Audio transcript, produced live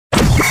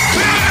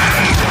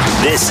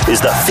This is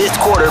the Fifth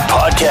Quarter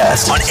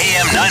Podcast on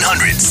AM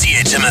 900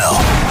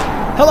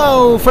 CHML.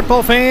 Hello,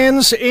 football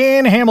fans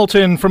in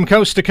Hamilton from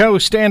coast to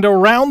coast and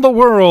around the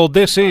world.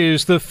 This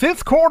is the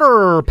Fifth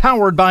Quarter,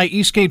 powered by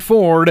Eastgate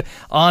Ford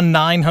on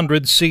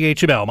 900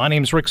 CHML. My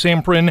name is Rick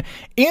Zamperin,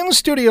 in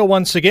studio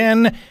once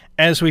again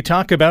as we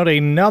talk about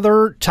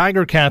another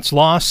Tiger Cats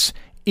loss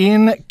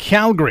in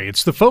Calgary.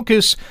 It's the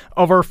focus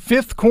of our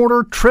Fifth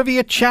Quarter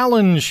Trivia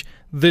Challenge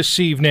this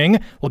evening.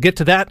 We'll get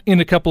to that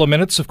in a couple of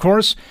minutes, of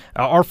course.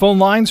 Our phone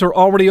lines are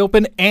already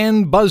open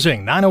and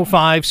buzzing.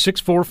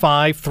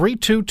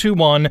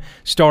 905-645-3221,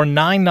 star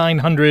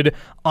 9900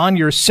 on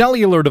your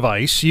cellular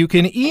device. You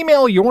can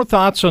email your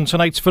thoughts on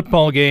tonight's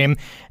football game.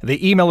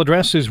 The email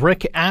address is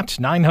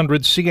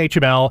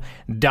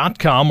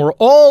rick@900chml.com. We're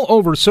all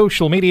over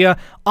social media,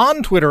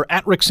 on Twitter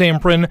at Rick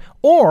Zamperin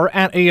or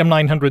at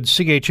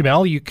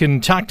AM900CHML. You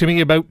can talk to me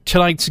about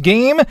tonight's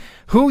game,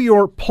 who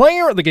your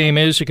player of the game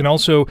is. You can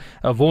also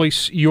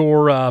voice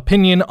your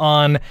opinion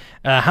on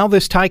how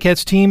this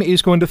Ticats team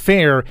is going to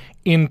fare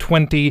in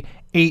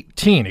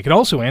 2018. You can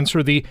also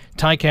answer the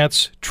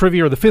Ticats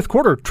trivia, or the Fifth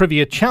Quarter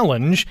Trivia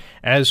Challenge,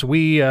 as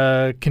we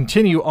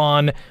continue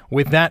on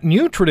with that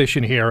new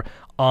tradition here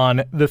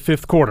on the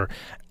Fifth Quarter.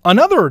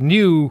 Another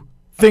new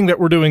thing that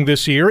we're doing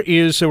this year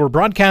is we're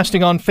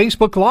broadcasting on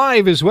Facebook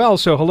Live as well.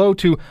 So hello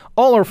to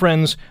all our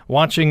friends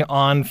watching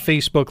on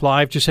Facebook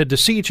Live. Just head to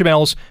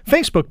CHML's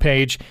Facebook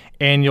page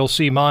and you'll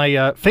see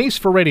my face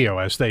for radio,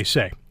 as they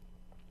say.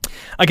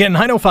 Again,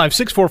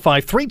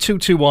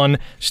 905-645-3221,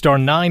 star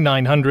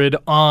 9900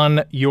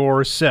 on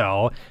your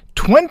cell.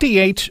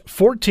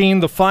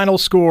 28-14, the final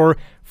score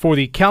for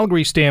the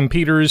Calgary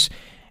Stampeders.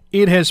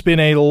 It has been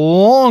a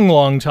long,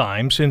 long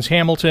time since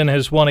Hamilton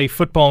has won a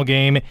football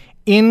game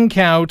in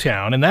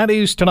Cowtown, and that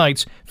is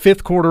tonight's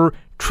Fifth Quarter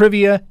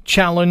Trivia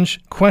Challenge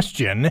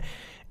question.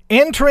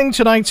 Entering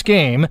tonight's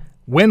game,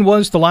 when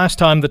was the last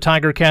time the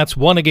Tiger Cats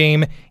won a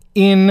game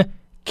in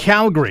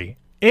Calgary?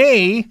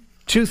 A,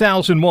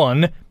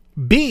 2001,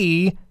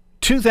 B,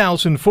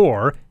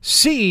 2004,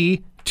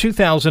 C,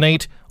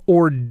 2008,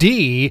 or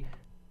D,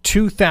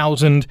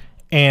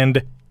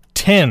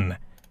 2010.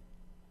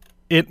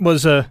 It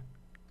was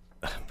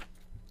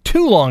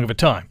too long of a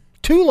time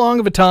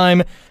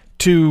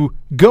to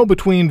go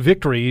between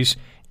victories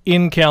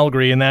in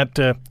Calgary, and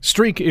that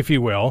streak, if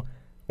you will,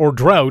 or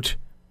drought,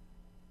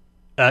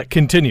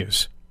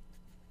 continues.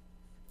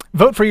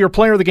 Vote for your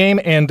player of the game,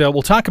 and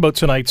we'll talk about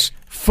tonight's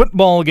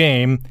football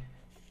game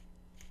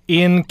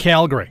in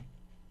Calgary.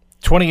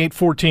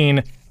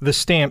 28-14, the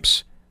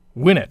Stamps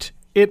win it.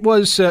 It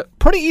was a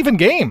pretty even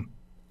game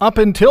up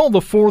until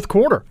the fourth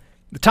quarter.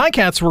 The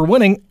Ticats were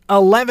winning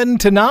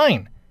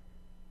 11-9.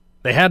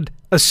 They had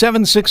a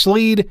 7-6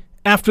 lead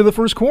after the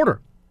first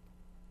quarter.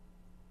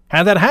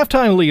 Had that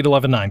halftime lead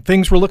 11-9.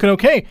 Things were looking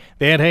okay.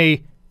 They had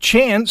a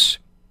chance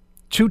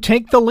to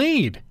take the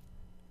lead.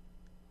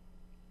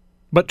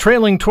 But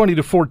trailing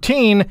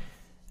 20-14,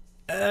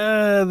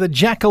 the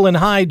Jekyll and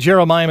Hyde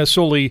Jeremiah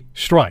Masoli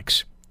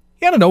strikes.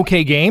 He had an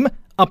okay game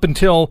up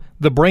until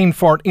the brain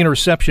fart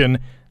interception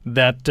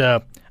that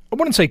I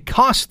wouldn't say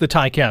cost the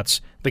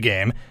Ticats the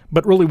game,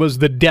 but really was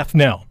the death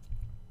knell.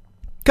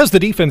 Because the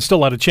defense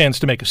still had a chance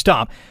to make a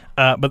stop,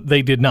 but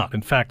they did not.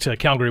 In fact,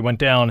 Calgary went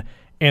down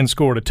and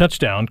scored a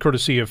touchdown,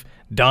 courtesy of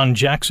Don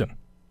Jackson.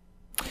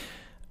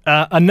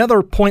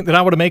 Another point that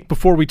I want to make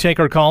before we take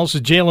our calls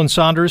is Jalen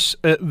Saunders.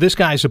 This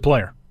guy's a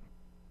player.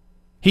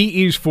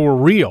 He is for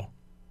real.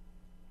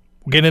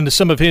 We'll get into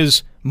some of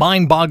his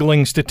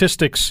mind-boggling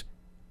statistics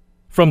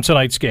from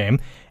tonight's game.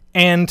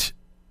 And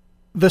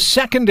the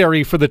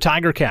secondary for the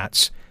Tiger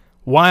Cats,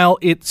 while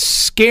it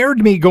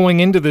scared me going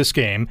into this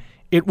game,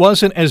 it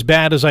wasn't as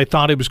bad as I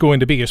thought it was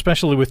going to be,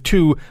 especially with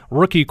two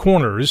rookie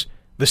corners.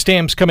 The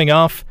Stamps coming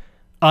off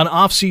an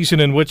offseason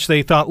in which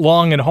they thought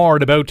long and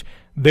hard about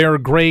their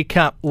Grey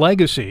Cup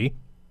legacy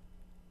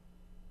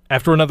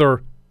after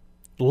another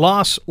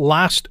loss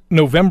last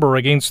November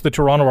against the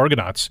Toronto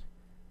Argonauts.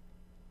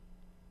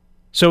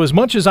 So as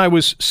much as I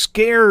was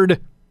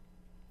scared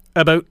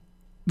about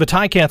the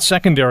Ticats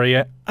secondary,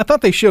 I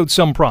thought they showed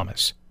some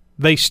promise.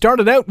 They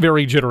started out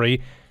very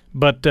jittery,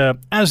 but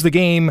as the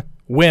game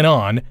went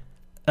on,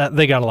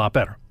 they got a lot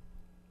better.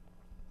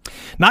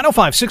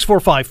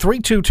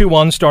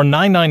 905-645-3221, star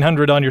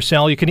 9900 on your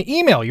cell. You can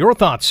email your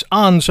thoughts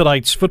on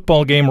tonight's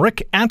football game,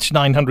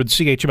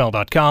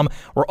 rick@900chml.com.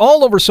 We're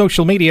all over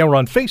social media. We're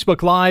on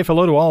Facebook Live.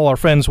 Hello to all our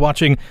friends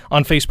watching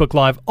on Facebook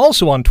Live.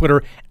 Also on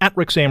Twitter, at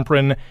Rick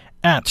Zamperin,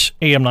 at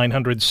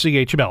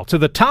AM900CHML. To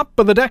the top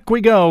of the deck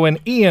we go, and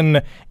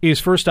Ian is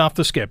first off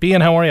the skip.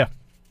 Ian, how are you?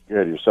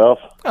 Good. Yourself?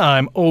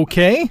 I'm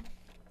okay.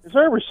 Is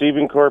there a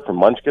receiving corps from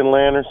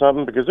Munchkinland or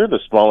something? Because they're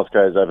the smallest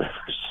guys I've ever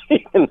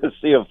seen in the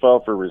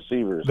CFL for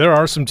receivers. There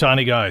are some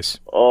tiny guys.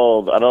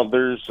 Oh, I don't.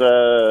 There's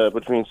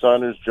between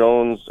Saunders,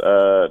 Jones,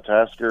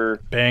 Tasker,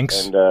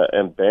 Banks,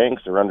 and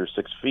Banks, they're under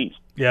 6 feet.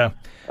 Yeah.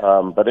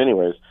 But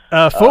anyways,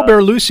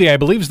 Faubert Lucy, I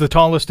believe, is the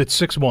tallest at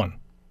 6'1".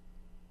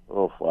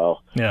 Oh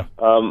wow. Yeah.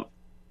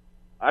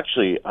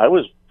 Actually, I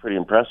was pretty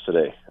impressed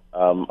today.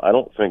 I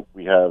don't think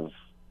we have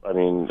I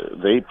mean,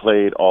 they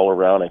played all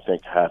around, I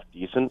think, half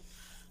decent.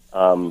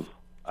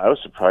 I was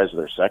surprised at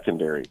their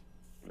secondary.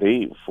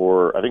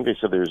 I think they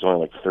said there was only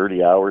like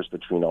 30 hours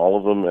between all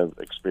of them of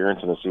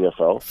experience in the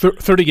CFL.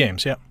 30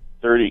 games, yeah.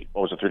 30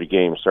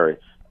 games, sorry.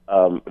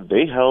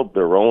 They held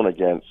their own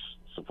against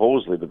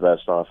supposedly the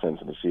best offense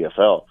in the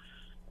CFL.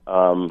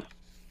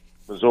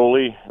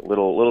 Mazzoli, a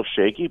little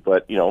shaky,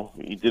 but,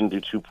 he didn't do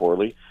too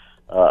poorly.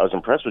 I was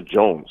impressed with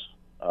Jones.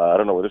 I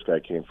don't know where this guy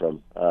came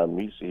from.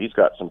 He's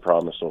got some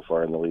promise so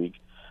far in the league.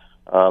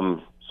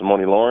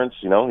 Simone Lawrence,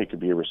 he could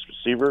be a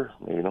receiver.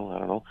 Maybe, I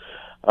don't know.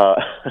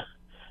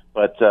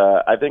 But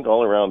I think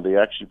all around they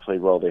actually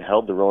played well. They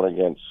held their own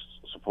against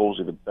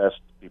supposedly the best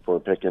people are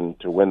picking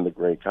to win the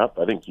Grey Cup.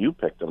 I think you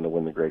picked them to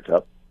win the Grey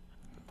Cup.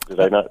 Did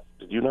I not?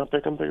 Did you not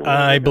pick them?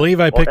 I believe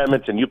I picked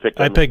Edmonton. You picked.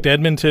 I picked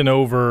Edmonton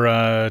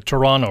over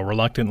Toronto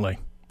reluctantly.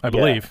 I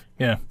believe.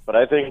 Yeah. But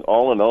I think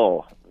all in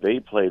all, they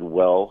played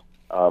well.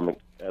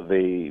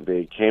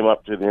 They came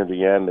up to near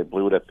the end. They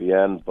blew it at the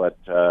end. But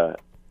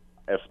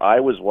if I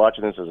was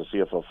watching this as a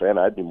CFL fan,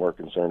 I'd be more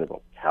concerned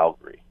about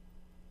Calgary.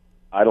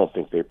 I don't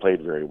think they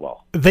played very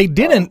well. They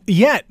didn't,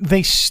 yet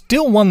they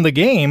still won the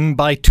game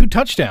by 2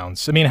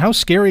 touchdowns. I mean, how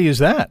scary is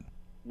that?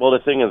 Well, the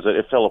thing is that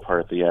it fell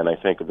apart at the end. I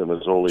think of the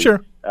Mazzoli.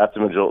 Sure. After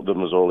the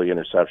Mazzoli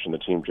interception, the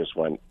team just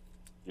went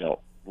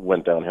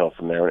downhill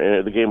from there.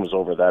 And the game was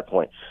over at that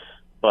point.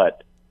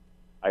 But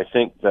I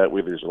think that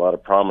there's a lot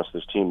of promise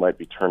this team might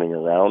be turning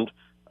around.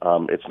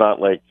 It's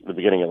not like the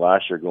beginning of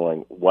last year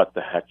going, what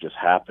the heck just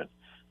happened?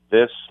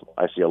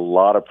 I see a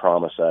lot of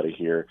promise out of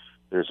here.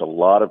 There's a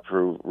lot of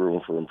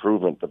room for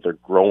improvement, but they're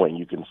growing.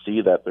 You can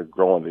see that they're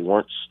growing. They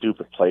weren't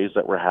stupid plays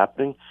that were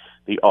happening.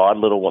 The odd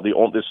little one,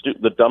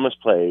 the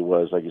dumbest play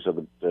was, like you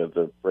said,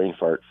 the brain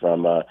fart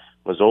from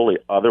Mazzoli.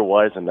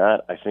 Otherwise than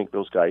that, I think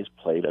those guys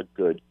played a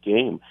good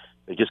game.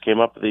 They just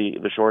came up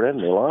the short end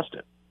and they lost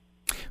it.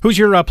 Who's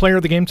your player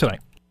of the game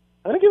tonight?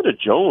 I'm going to give it to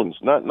Jones,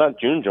 not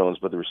June Jones,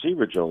 but the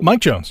receiver Jones. Mike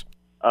Jones.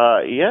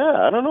 Yeah,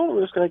 I don't know where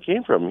this guy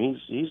came from.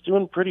 He's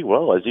doing pretty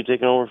well. Is he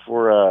taking over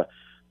for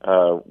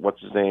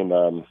what's his name?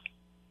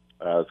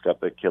 It's got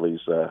the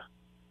Achilles.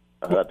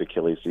 Not the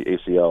Achilles, the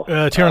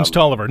ACL. Terrence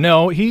Tolliver.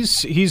 No,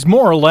 he's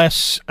more or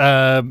less.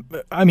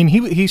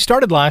 He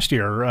started last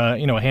year.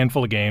 A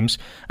handful of games.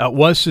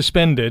 Was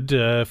suspended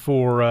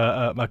for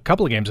a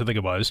couple of games, I think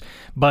it was.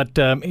 But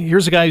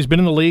here's a guy who's been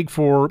in the league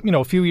for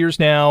a few years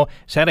now.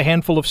 He's had a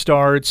handful of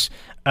starts.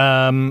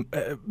 More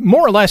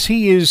or less,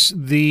 he is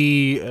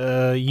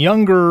the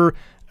younger.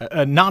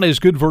 Not as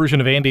good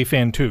version of Andy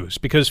Fantuz,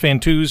 because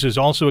Fantuz is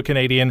also a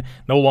Canadian,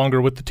 no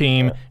longer with the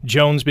team. Yeah.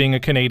 Jones, being a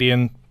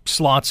Canadian,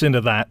 slots into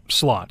that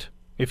slot,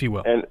 if you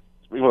will. And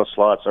speaking of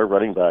slots, our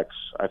running backs,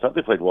 I thought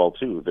they played well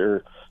too.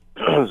 There's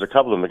a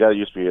couple of them. The guy that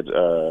used to be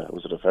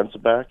was a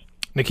defensive back,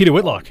 Nikita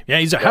Whitlock. Yeah,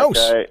 he's a house.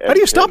 How do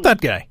you stop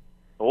that guy?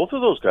 Both of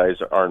those guys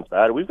aren't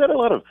bad. We've got a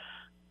lot of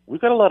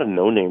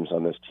no names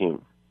on this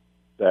team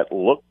that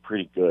look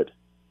pretty good.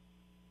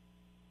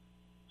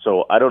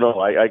 So I don't know.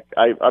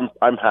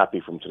 I'm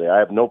happy from today. I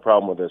have no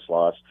problem with this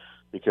loss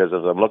because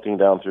as I'm looking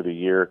down through the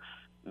year,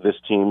 this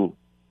team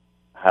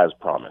has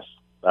promise.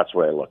 That's the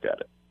way I look at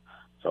it.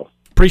 So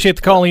appreciate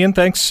the call, Ian.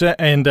 Thanks,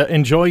 and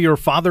enjoy your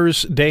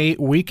Father's Day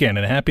weekend.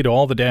 And happy to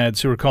all the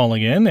dads who are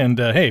calling in. And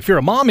hey, if you're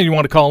a mom and you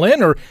want to call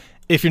in, or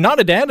if you're not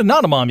a dad and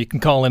not a mom, you can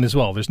call in as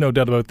well. There's no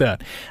doubt about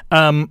that.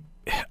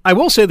 I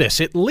will say this: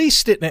 at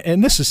least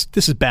and this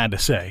is bad to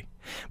say,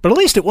 but at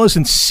least it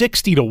wasn't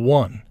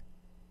 60-1.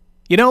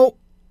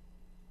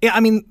 Yeah, I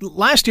mean,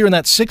 last year in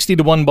that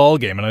 60-1 ball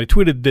game, and I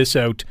tweeted this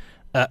out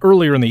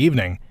earlier in the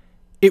evening,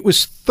 it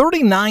was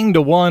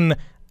 39-1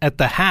 at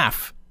the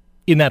half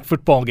in that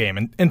football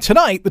game. And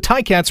tonight, the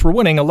Ticats were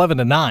winning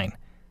 11-9.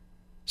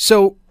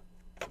 So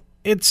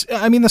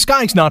the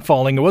sky's not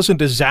falling. It wasn't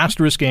a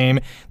disastrous game.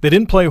 They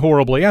didn't play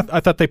horribly.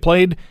 I thought they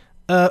played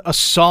a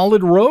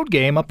solid road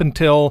game up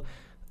until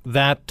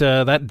that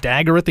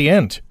dagger at the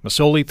end.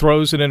 Mazzoli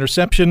throws an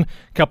interception.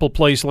 A couple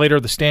plays later,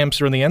 the Stamps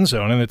are in the end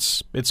zone, and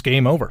it's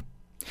game over.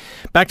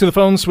 Back to the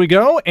phones we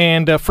go,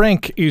 and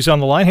Frank is on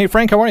the line. Hey,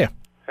 Frank, how are you?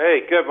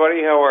 Hey, good,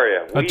 buddy. How are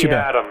you? Not too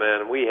bad.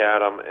 We had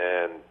them,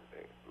 and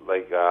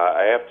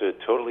I have to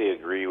totally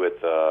agree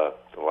with the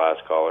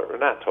last caller. Or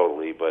not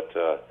totally, but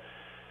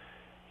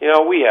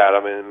we had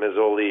them, and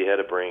Mazzoli had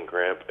a brain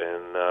cramp,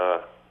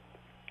 and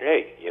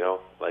hey,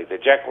 the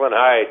Jekyll and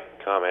Hyde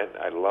comment,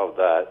 I love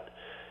that.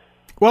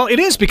 Well, it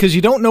is, because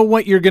you don't know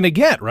what you're going to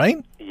get,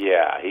 right?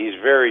 Yeah, he's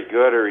very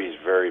good or he's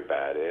very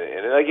bad,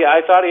 and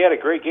I thought he had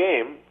a great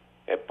game.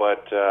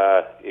 But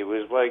it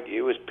was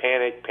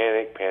panic, and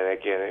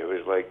it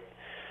was like,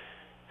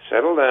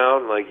 settle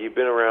down, like you've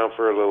been around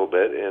for a little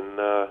bit, and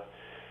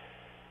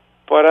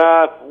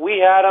but we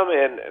had them,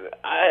 and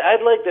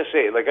I'd like to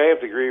say, I have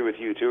to agree with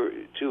you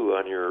too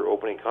on your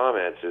opening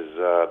comments. Is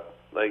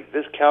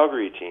this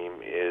Calgary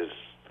team is.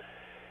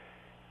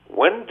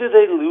 When do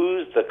they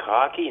lose the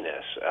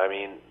cockiness? I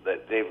mean,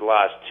 they've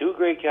lost 2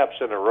 Grey Cups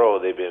in a row.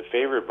 They've been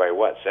favored by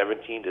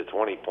 17 to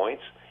 20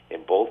 points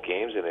in both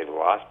games, and they've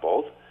lost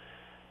both.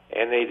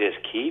 And they just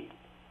keep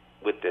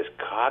with this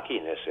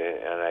cockiness,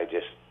 and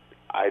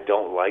I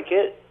don't like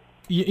it.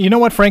 You know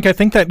what, Frank? I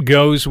think that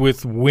goes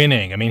with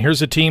winning. I mean,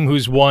 here's a team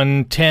who's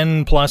won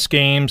 10-plus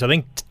games, I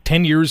think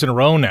 10 years in a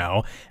row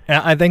now.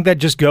 I think that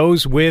just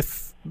goes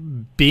with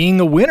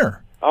being a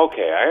winner.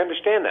 Okay, I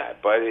understand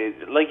that, but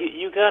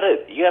you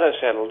gotta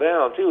settle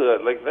down too.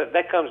 Like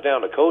that comes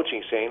down to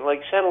coaching, saying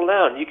like settle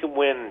down. You can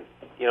win,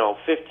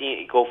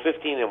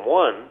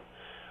 15-1,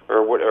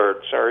 or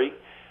whatever.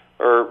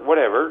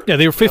 Yeah,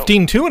 they were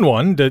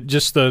 15-2-1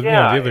 just the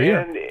other year.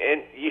 And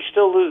you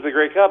still lose the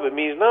Grey Cup. It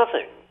means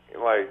nothing.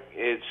 Like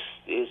it's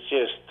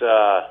just.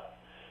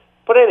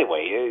 But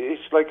anyway,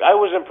 it's like I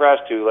was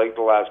impressed too. Like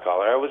the last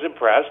caller, I was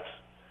impressed.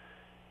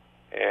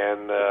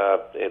 And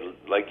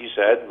like you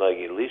said, like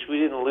at least we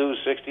didn't lose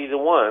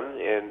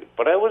 60-1.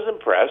 But I was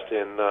impressed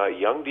in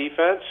young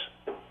defense,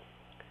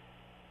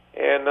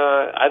 and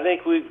I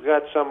think we've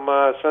got some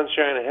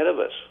sunshine ahead of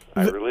us.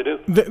 I really do.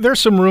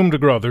 There's some room to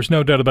grow. There's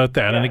no doubt about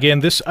that. Yeah. And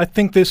again, I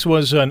think this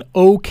was an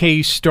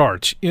okay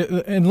start.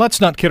 And let's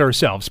not kid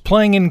ourselves.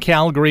 Playing in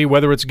Calgary,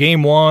 whether it's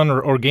Game 1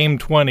 or Game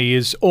 20,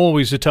 is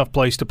always a tough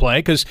place to play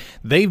because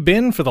they've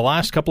been, for the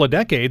last couple of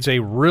decades, a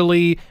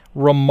really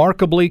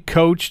remarkably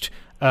coached,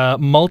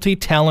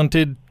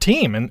 multi-talented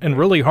team and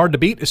really hard to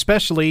beat,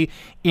 especially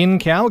in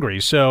Calgary.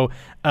 So,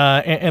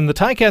 and the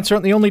Ticats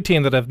aren't the only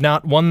team that have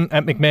not won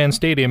at McMahon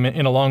Stadium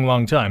in a long,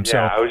 long time. So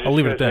I was just I'll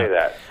leave it at that. Say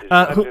that. It's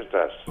not just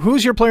us.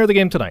 Who's your player of the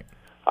game tonight?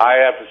 I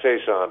have to say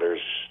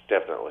Saunders,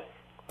 definitely.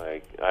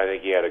 I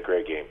think he had a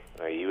great game.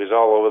 He was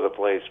all over the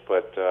place,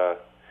 but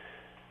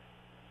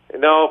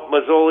no,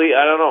 Mazzoli,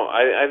 I don't know.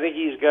 I think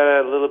he's got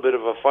a little bit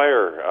of a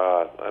fire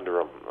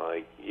under him.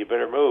 Like, you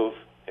better move.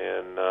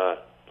 And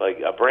like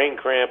a brain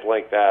cramp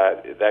like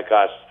that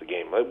costs the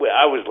game.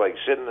 I was like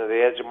sitting at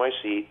the edge of my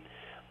seat,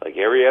 like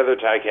every other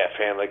Ticat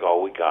fan, like,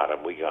 oh, we got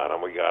him.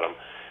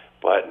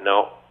 But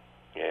no,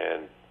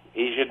 and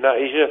he should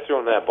have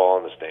thrown that ball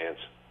in the stands.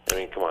 I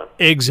mean, come on.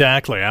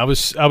 Exactly. I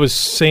was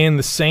saying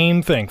the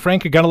same thing.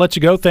 Frank, I got to let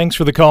you go. Thanks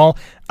for the call.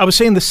 I was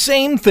saying the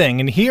same thing,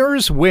 and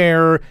here's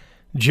where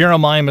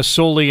Jeremiah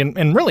Masoli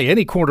and really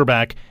any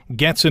quarterback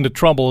gets into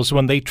trouble is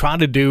when they try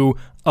to do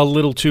a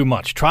little too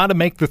much. Try to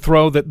make the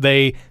throw that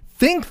they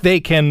think they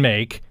can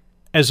make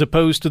as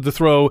opposed to the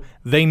throw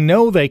they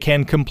know they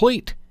can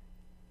complete.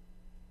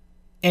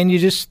 And you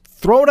just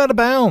throw it out of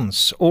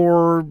bounds,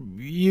 or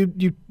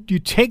you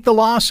take the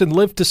loss and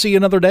live to see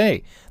another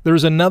day.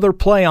 There's another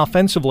play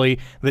offensively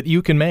that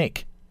you can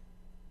make.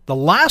 The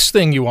last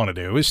thing you want to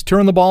do is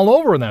turn the ball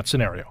over in that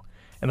scenario.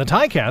 And the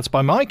Ticats,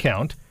 by my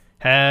count,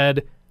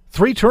 had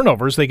 3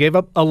 turnovers. They gave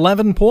up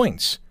 11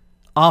 points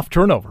off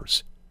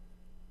turnovers.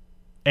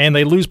 And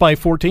they lose by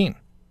 14.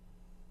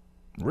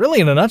 Really,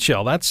 in a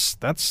nutshell, that's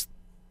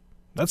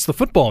the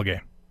football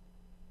game.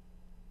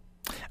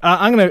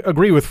 I'm going to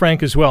agree with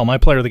Frank as well. My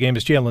player of the game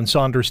is Jalen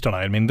Saunders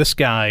tonight. I mean, this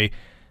guy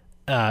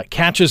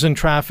catches in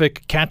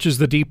traffic, catches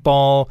the deep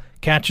ball,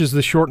 catches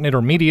the short and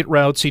intermediate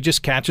routes. He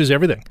just catches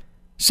everything.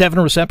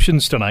 7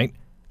 receptions tonight,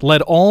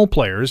 led all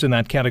players in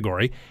that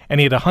category, and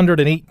he had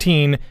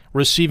 118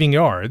 receiving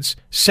yards,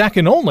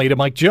 second only to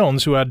Mike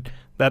Jones, who had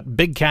that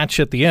big catch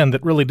at the end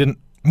that really didn't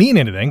mean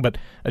anything, but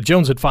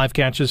Jones had 5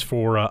 catches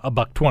for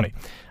 $120.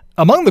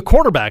 Among the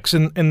quarterbacks,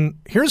 and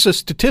here's a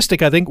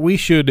statistic I think we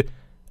should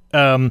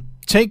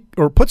take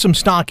or put some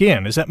stock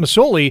in, is that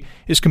Masoli,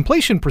 his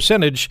completion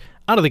percentage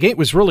out of the gate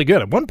was really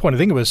good. At one point, I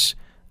think it was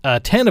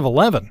 10 of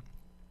 11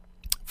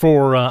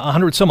 for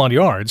 100-some-odd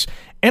yards.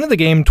 End of the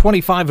game,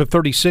 25 of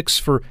 36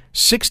 for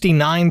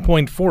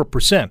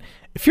 69.4%.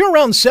 If you're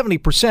around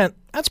 70%,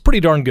 that's pretty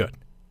darn good.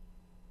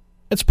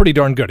 That's pretty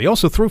darn good. He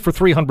also threw for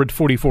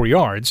 344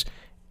 yards,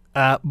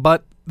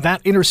 but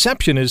that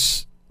interception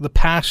is the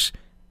pass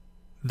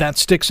that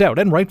sticks out,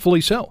 and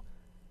rightfully so.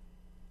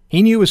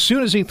 He knew as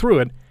soon as he threw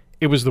it,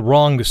 it was the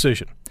wrong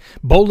decision.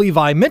 Bo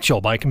Levi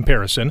Mitchell, by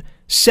comparison,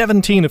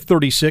 17 of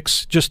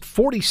 36, just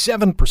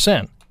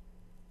 47%,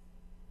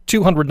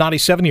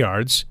 297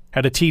 yards,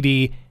 had a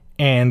TD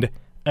and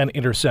an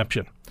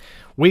interception.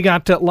 We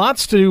got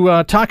lots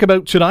to talk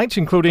about tonight,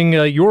 including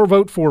your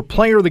vote for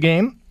player of the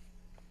game,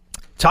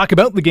 talk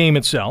about the game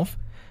itself.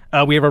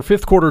 We have our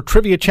 5th quarter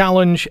trivia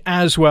challenge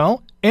as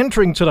well.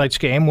 Entering tonight's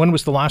game, when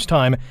was the last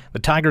time the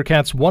Tiger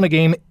Cats won a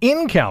game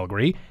in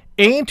Calgary?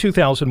 A,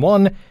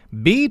 2001,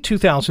 B,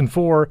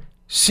 2004,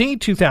 C,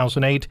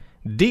 2008,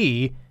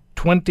 D,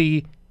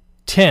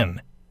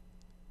 2010.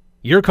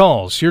 Your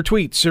calls, your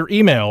tweets, your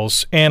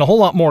emails, and a whole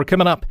lot more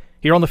coming up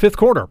here on the 5th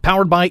quarter,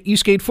 powered by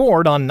Eastgate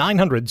Ford on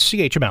 900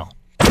 CHML.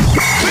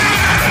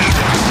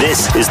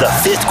 This is the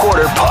 5th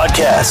quarter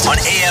podcast on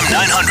AM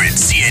 900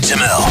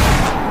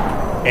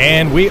 CHML.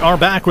 And we are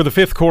back with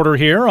the 5th quarter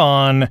here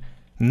on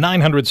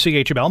 900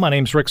 CHML. My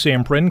name's Rick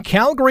Zamperin.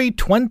 Calgary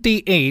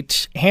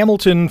 28,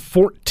 Hamilton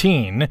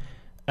 14.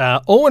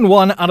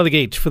 0-1 out of the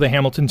gate for the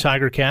Hamilton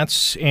Tiger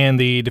Cats, and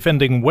the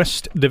defending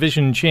West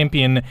Division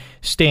champion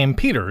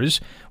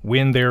Stampeders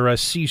win their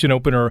season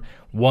opener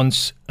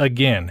once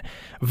again.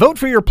 Vote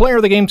for your player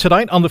of the game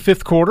tonight on the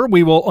fifth quarter.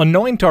 We will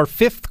anoint our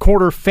fifth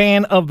quarter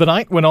fan of the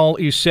night when all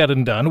is said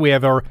and done. We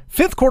have our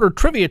fifth quarter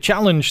trivia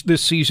challenge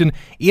this season.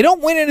 You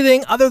don't win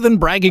anything other than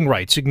bragging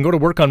rights. You can go to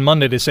work on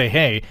Monday to say,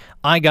 hey,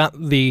 I got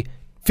the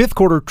fifth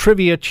quarter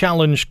trivia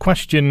challenge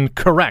question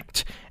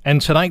correct.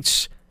 And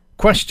tonight's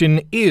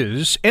question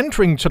is,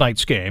 entering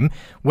tonight's game,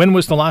 when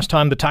was the last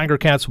time the Tiger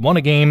Cats won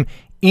a game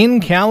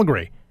in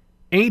Calgary?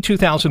 A,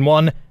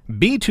 2001,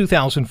 B,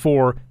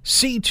 2004,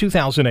 C,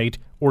 2008,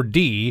 or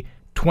D,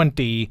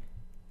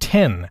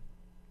 2010.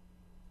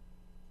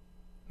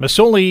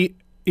 Masoli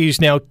is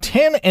now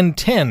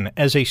 10-10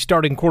 as a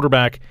starting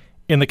quarterback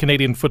in the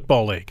Canadian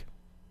Football League.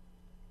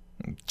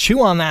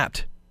 Chew on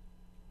that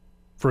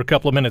for a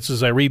couple of minutes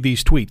as I read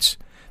these tweets.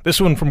 This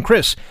one from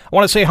Chris. I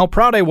want to say how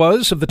proud I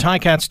was of the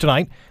Ticats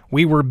tonight.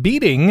 We were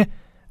beating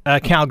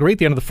Calgary at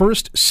the end of the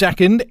first,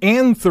 second,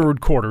 and third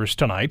quarters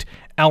tonight.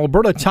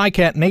 Alberta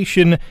Ticat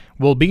Nation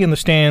will be in the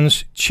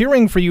stands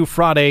cheering for you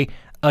Friday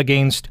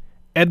against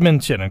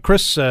Edmonton. And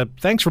Chris,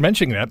 thanks for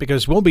mentioning that,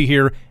 because we'll be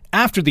here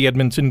after the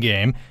Edmonton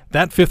game.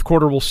 That fifth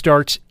quarter will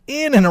start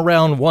in and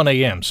around 1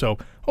 a.m., so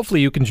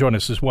hopefully you can join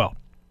us as well.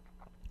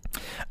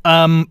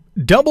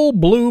 Double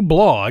Blue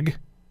Blog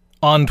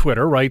on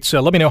Twitter writes,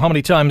 let me know how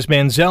many times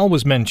Manziel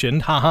was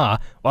mentioned. Haha.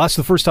 Well, that's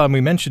the first time we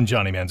mentioned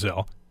Johnny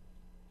Manziel.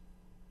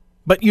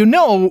 But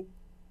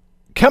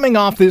coming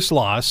off this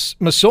loss,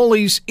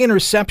 Masoli's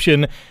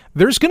interception,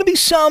 there's going to be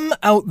some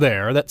out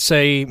there that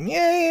say,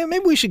 yeah,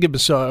 maybe we should give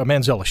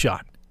Manziel a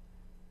shot.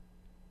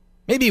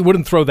 Maybe he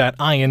wouldn't throw that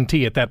INT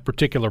at that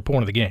particular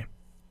point of the game.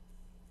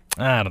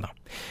 I don't know.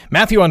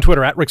 Matthew on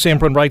Twitter, at Rick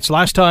Zamperin, writes,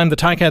 last time the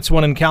Ticats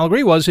won in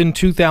Calgary was in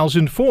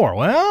 2004.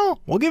 Well,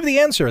 we'll give the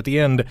answer at the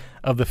end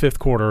of the fifth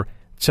quarter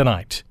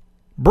tonight.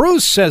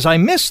 Bruce says, I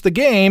missed the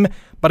game,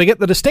 but I get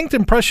the distinct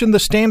impression the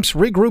Stamps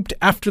regrouped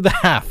after the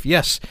half.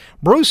 Yes,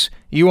 Bruce,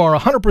 you are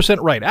 100%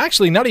 right.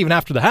 Actually, not even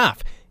after the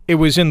half. It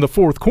was in the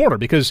fourth quarter,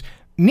 because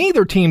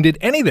neither team did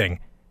anything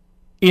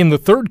in the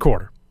third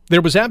quarter.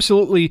 There was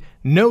absolutely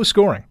no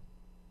scoring.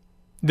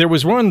 There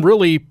was one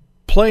really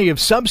play of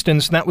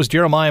substance, and that was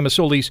Jeremiah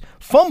Masoli's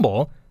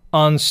fumble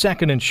on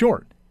second and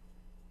short.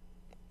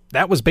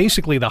 That was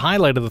basically the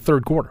highlight of the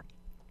third quarter.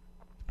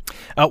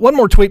 One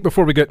more tweet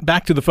before we get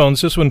back to the phones.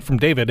 This one from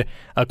David.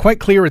 Quite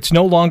clear it's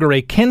no longer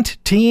a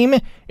Kent team.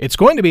 It's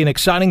going to be an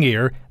exciting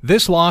year.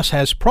 This loss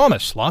has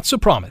promise, lots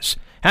of promise.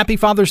 Happy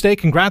Father's Day.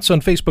 Congrats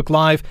on Facebook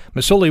Live.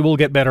 Masoli will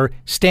get better.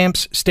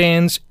 Stamps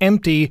stands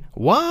empty.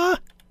 What?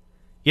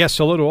 Yes,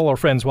 hello to all our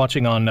friends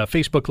watching on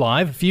Facebook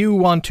Live. If you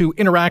want to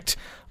interact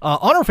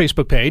on our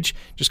Facebook page,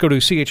 just go to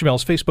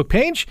CHML's Facebook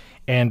page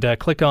and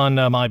click on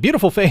my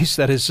beautiful face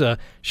that is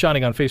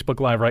shining on Facebook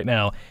Live right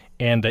now,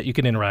 and you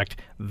can interact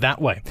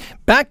that way.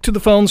 Back to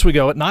the phones we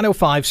go at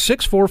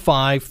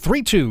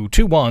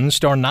 905-645-3221,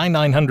 star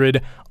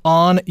 9900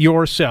 on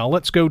your cell.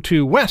 Let's go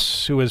to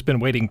Wes, who has been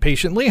waiting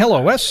patiently.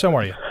 Hello, Wes. How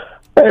are you?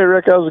 Hey,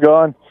 Rick. How's it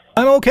going?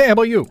 I'm okay. How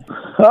about you?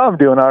 I'm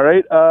doing all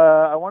right.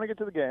 I want to get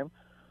to the game.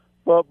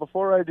 But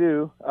before I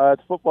do,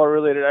 it's football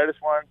related. I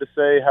just wanted to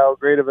say how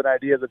great of an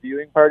idea the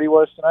viewing party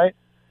was tonight.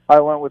 I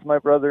went with my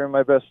brother and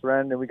my best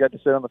friend, and we got to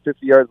sit on the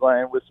 50-yard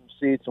line with some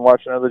seats and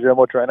watch another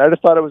Jumbotron. I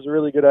just thought it was a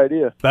really good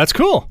idea. That's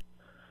cool.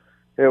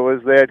 They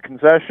had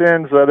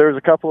concessions. There was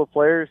a couple of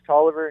players.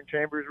 Tolliver and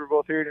Chambers were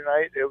both here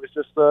tonight. It was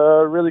just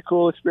a really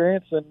cool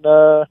experience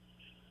and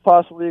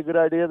possibly a good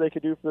idea they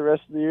could do for the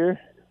rest of the year.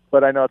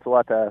 But I know it's a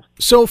lot to ask.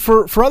 So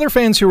for other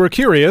fans who are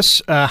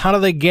curious, how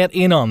do they get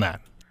in on that?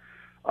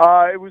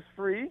 It was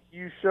free.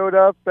 You showed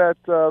up at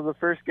the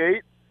first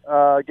gate,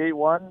 gate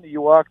 1.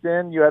 You walked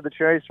in. You had the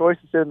choice to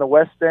sit in the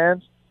west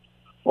stands,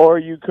 or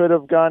you could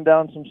have gone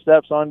down some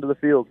steps onto the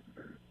field.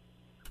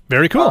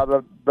 Very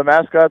cool. The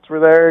mascots were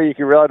there. You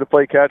could be allowed to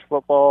play catch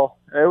football.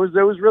 It was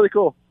really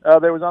cool.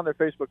 They was on their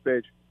Facebook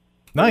page.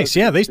 Nice.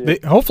 Yeah, they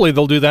hopefully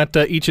they'll do that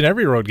each and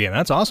every road game.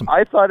 That's awesome.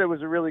 I thought it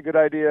was a really good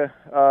idea.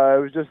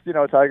 It was just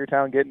Tiger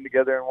Town getting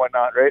together and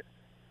whatnot, right?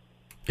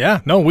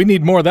 Yeah, no, we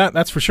need more of that,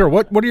 that's for sure.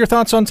 What are your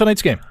thoughts on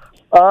tonight's game?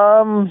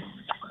 All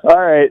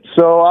right,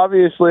 so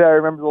obviously I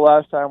remember the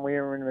last time we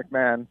were in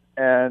McMahon,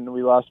 and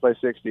we lost by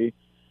 60. It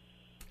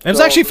was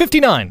actually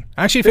 59.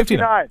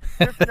 59.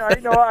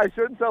 No, I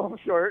shouldn't sell them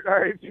short. All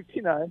right,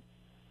 59.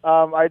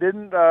 I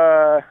didn't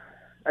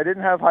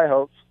have high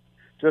hopes,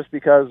 just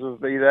because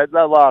of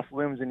that loss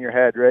looms in your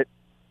head, right?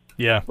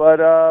 Yeah. But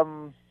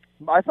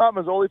I thought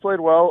Mazzoli played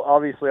well,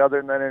 obviously, other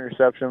than that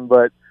interception,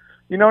 but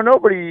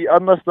nobody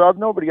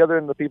other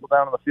than the people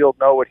down on the field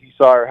know what he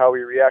saw or how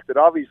he reacted.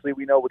 Obviously,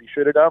 we know what he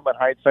should have done, but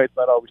hindsight's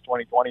not always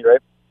 20/20, right?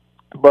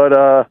 But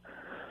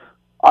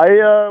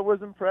I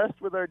was impressed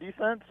with our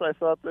defense. I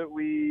thought that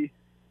we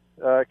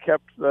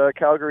kept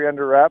Calgary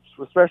under wraps,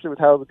 especially with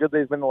how good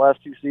they've been the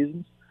last 2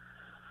 seasons.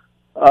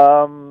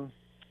 I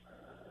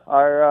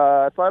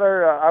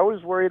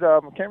was worried. I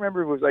can't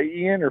remember if it was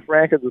Ian or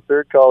Frank as the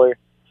third caller.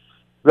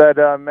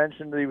 that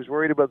mentioned that he was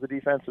worried about the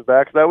defensive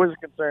backs. That was a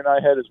concern I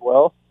had as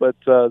well. But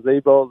I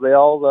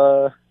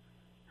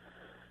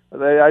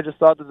just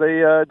thought that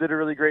they did a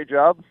really great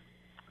job.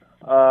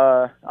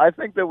 I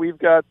think that we've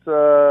got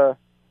a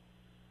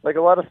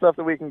lot of stuff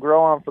that we can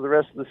grow on for the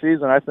rest of the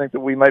season. I think that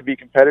we might be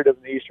competitive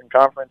in the Eastern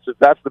Conference if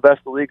that's the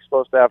best the league's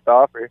supposed to have to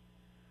offer.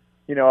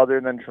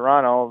 Other than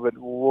Toronto, but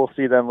we'll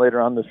see them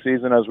later on this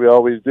season as we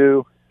always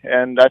do.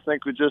 And I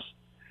think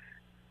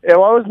it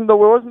wasn't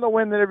the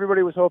win that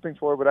everybody was hoping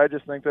for, but I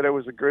just think that it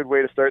was a good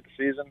way to start the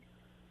season.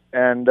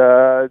 And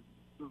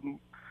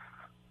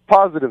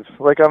positive.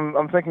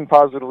 I'm thinking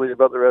positively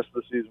about the rest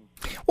of the season.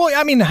 Well,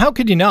 I mean, how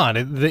could you not?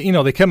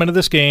 They come into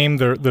this game,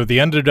 they're the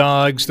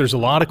underdogs. There's a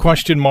lot of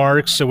question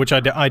marks, which I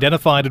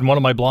identified in one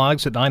of my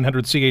blogs at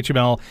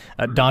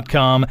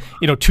 900CHML.com.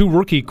 Two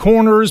rookie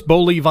corners,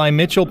 Bo Levi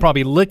Mitchell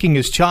probably licking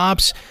his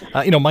chops.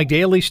 Mike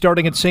Daly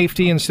starting at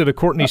safety instead of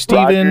Courtney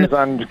Stephen. Rogers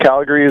on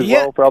Calgary as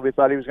well, probably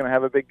thought he was going to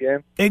have a big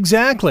game.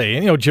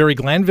 Exactly. Jerry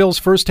Glanville's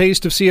first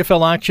taste of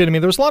CFL action. I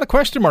mean, there's a lot of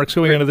question marks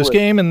going into this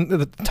game, and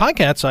the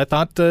Ticats, I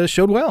thought,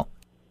 showed well.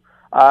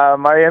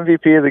 My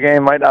MVP of the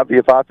game might not be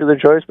a popular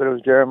choice, but it was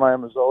Jeremiah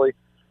Mazzoli.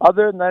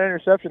 Other than that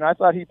interception, I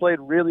thought he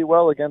played really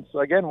well against,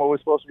 again, what was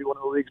supposed to be one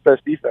of the league's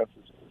best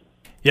defenses.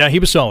 Yeah, he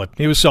was solid.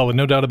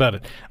 No doubt about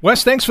it.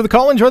 Wes, thanks for the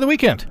call. Enjoy the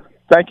weekend.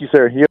 Thank you,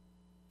 sir.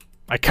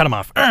 I cut him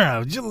off.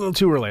 Just a little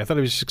too early. I thought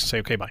he was just going to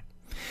say, okay, bye.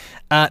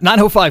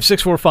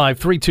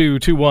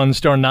 905-645-3221,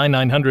 star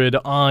 9900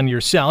 on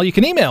your cell. You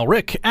can email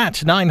Rick at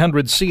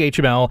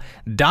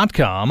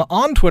 900CHML.com,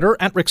 on Twitter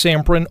at Rick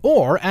Zamperin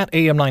or at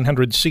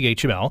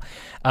AM900CHML.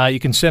 You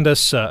can send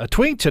us a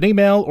tweet, an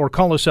email, or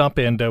call us up,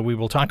 and we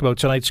will talk about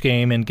tonight's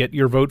game and get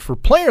your vote for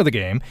player of the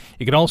game.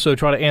 You can also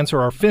try to answer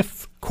our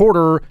fifth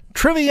quarter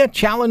trivia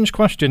challenge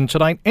question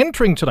tonight,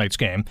 entering tonight's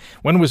game.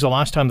 When was the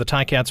last time the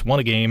Ticats won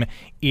a game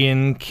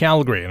in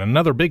Calgary? And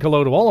another big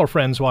hello to all our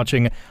friends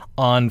watching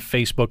on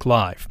Facebook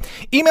Live.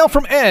 Email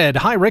from Ed.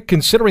 Hi, Rick.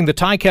 Considering the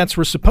Ticats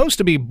were supposed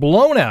to be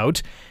blown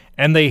out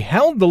and they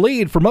held the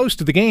lead for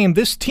most of the game,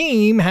 this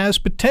team has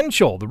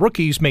potential. The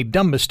rookies made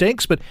dumb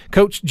mistakes, but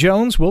Coach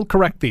Jones will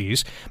correct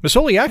these.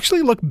 Mazzoli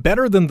actually looked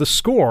better than the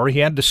score. He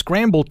had to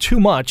scramble too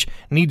much,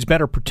 needs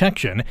better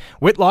protection.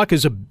 Whitlock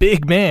is a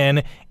big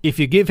man. If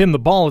you give him the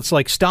ball, it's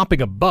like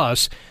stopping a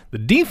bus. The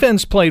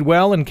defense played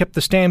well and kept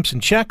the Stamps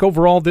in check.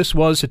 Overall, this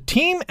was a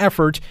team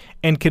effort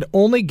and can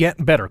only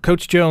get better.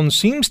 Coach Jones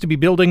seems to be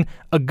building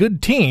a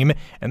good team,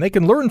 and they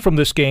can learn from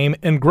this game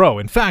and grow.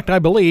 In fact, I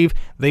believe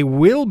they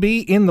will be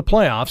in the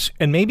playoffs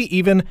and maybe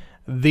even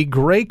the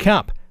Grey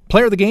Cup.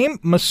 Player of the game,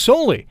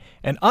 Mazzoli.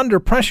 And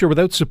under pressure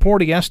without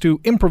support, he has to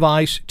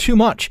improvise too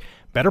much.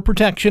 Better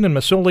protection, and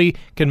Mazzoli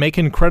can make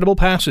incredible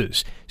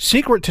passes.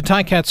 Secret to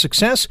Ticats'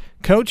 success,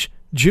 Coach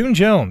June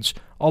Jones.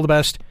 All the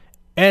best,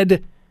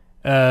 Ed.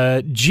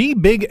 G.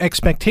 Big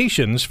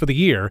expectations for the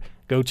year.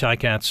 Go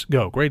Ticats,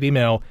 go. Great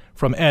email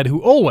from Ed,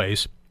 who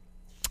always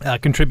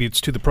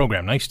contributes to the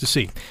program. Nice to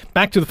see.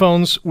 Back to the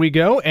phones we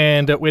go,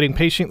 and waiting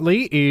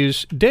patiently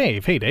is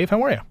Dave. Hey, Dave,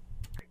 how are you?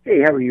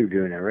 Hey, how are you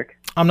doing, Eric?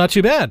 I'm not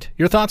too bad.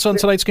 Your thoughts on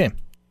tonight's game?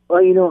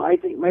 Well, I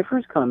think my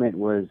first comment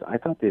was I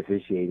thought the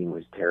officiating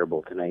was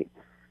terrible tonight.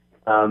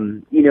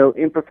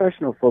 In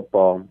professional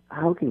football,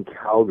 how can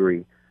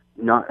Calgary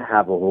not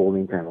have a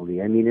holding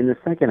penalty? I mean, in the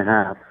second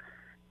half,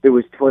 there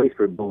was twice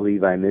where Bo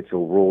Levi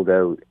Mitchell rolled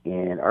out,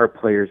 and our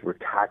players were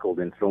tackled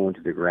and thrown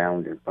to the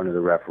ground in front of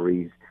the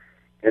referees.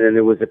 And then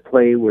there was a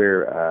play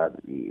where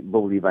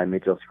Bo Levi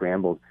Mitchell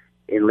scrambled,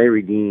 and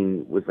Larry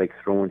Dean was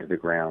thrown to the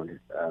ground.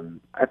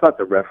 I thought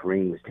the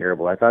refereeing was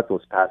terrible. I thought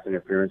those pass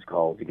interference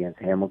calls against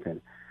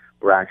Hamilton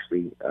were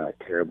actually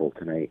terrible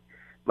tonight.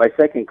 My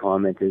second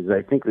comment is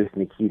I think this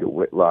Nikita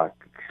Whitlock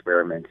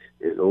experiment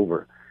is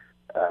over.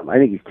 I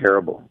think he's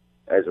terrible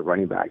as a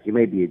running back. He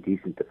may be a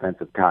decent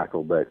defensive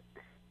tackle, but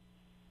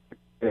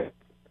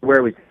where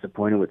I was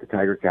disappointed with the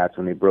Tiger Cats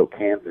when they broke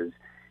camp is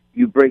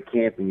you break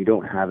camp and you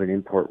don't have an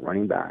import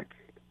running back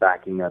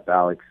backing up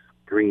Alex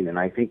Green, and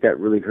I think that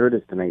really hurt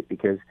us tonight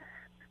because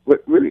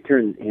what really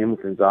turned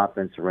Hamilton's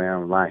offense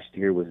around last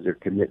year was their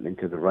commitment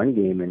to the run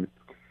game, and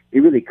he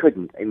really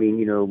couldn't. I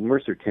mean,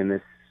 Mercer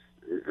Timmis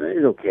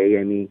is okay.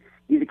 I mean,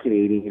 he's a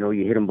Canadian.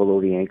 You hit him below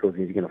the ankles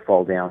and he's going to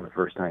fall down the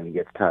first time he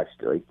gets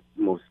touched, like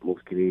most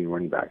Canadian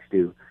running backs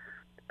do,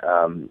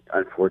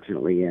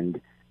 unfortunately.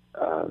 And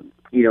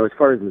as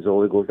far as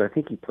Mazzoli goes, I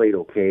think he played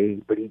okay,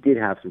 but he did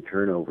have some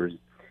turnovers.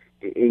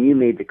 And you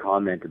made the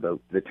comment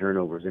about the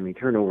turnovers. I mean,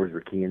 turnovers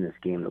were key in this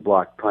game. The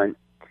blocked punt,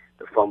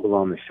 the fumble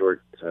on the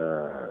short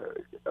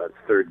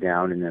third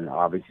down, and then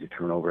obviously the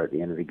turnover at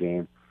the end of the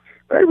game.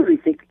 But I really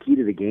think the key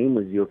to the game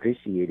was the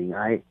officiating.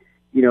 I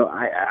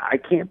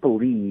can't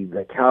believe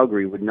that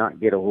Calgary would not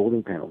get a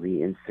holding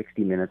penalty in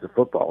 60 minutes of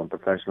football, in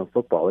professional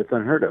football. It's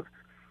unheard of.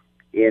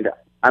 And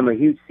I'm a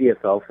huge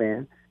CFL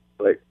fan,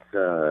 but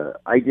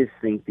I just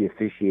think the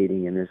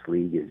officiating in this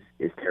league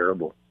is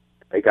terrible.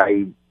 I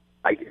can't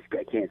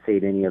say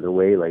it any other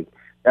way. Like,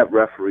 that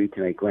referee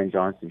tonight, Glenn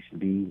Johnson, should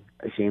be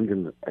ashamed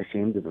of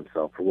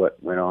himself for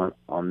what went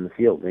on the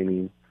field. I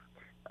mean,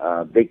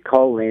 They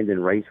called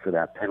Landon Rice for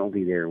that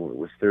penalty there when it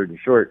was 3rd and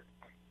short.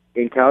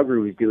 And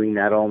Calgary was doing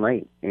that all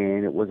night,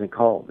 and it wasn't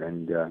called.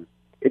 And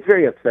it's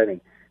very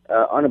upsetting.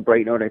 On a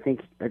bright note, I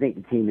think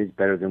the team is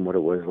better than what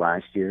it was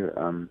last year.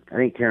 I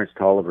think Terrence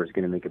Tolliver is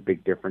going to make a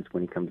big difference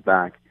when he comes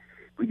back.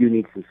 We do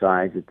need some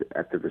size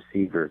at the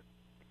receiver.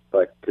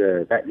 But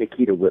that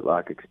Nikita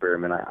Whitlock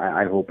experiment,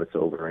 I hope it's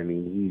over. I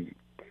mean,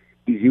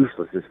 he's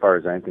useless as far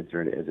as I'm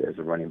concerned as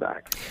a running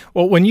back.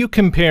 Well, when you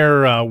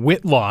compare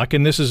Whitlock,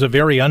 and this is a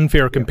very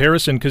unfair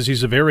comparison because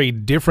he's a very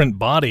different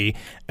body,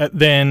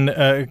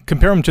 then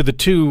compare him to the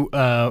two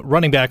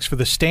running backs for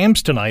the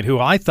Stamps tonight, who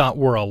I thought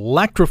were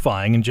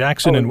electrifying, in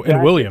Jackson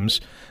and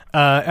Williams.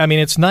 I mean,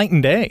 it's night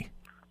and day.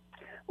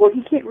 Well,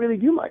 he can't really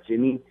do much. I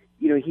mean,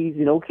 he's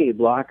an okay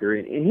blocker.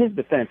 In his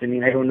defense, I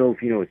mean, I don't know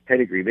if you know his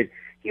pedigree, but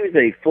he was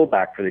a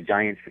fullback for the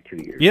Giants for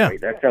 2 years. Yeah. Right?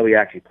 That's how he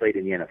actually played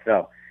in the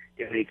NFL.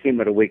 When he came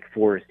out of Wake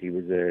Forest, he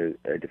was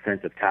a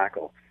defensive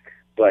tackle.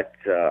 But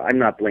I'm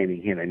not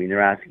blaming him. I mean,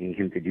 they're asking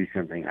him to do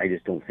something I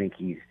just don't think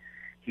he's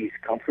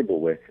comfortable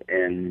with.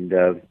 And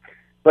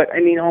but I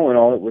mean, all in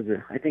all,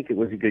 I think it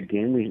was a good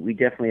game. We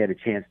definitely had a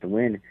chance to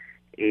win.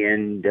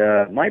 And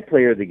my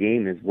player of the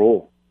game is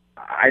Roll.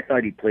 I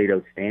thought he played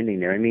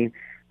outstanding there. I mean,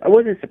 I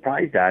wasn't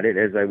surprised at it,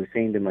 as I was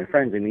saying to my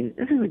friends. I mean,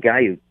 this is a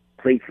guy who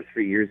played for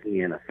 3 years in the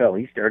NFL.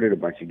 He started a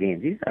bunch of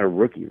games. He's not a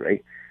rookie,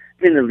 right?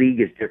 I mean, the league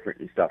is different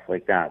and stuff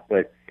like that.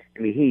 But I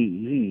mean,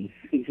 he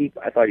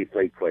I thought he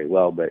played quite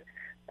well. But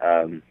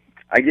I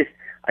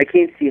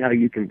can't see how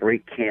you can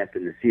break camp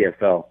in the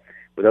CFL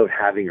without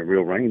having a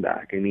real running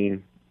back. I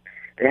mean,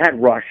 they had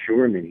Ross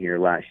Schuerman here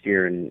last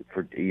year and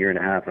for a year and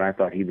a half, and I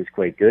thought he was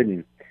quite good.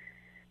 And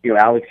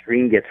Alex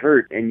Green gets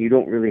hurt, and you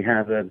don't really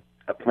have a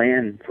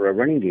plan for a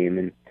running game.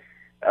 And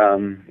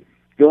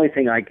the only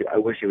thing I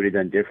wish he would have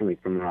done differently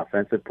from an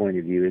offensive point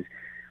of view is,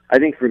 I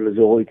think for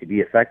Mazzoli to be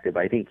effective,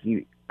 I think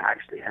he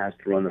actually has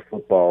to run the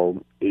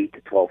football 8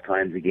 to 12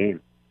 times a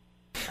game.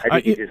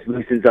 I think it just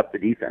loosens up the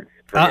defense.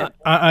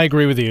 I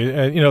agree with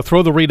you.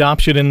 Throw the read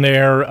option in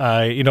there.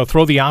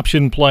 Throw the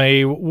option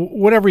play.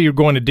 Whatever you're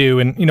going to do.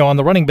 And on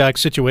the running back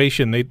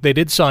situation, they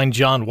did sign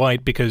John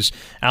White because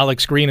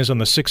Alex Green is on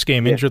the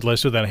 6-game injured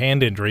list with that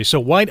hand injury.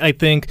 So White, I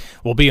think,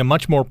 will be a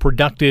much more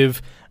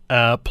productive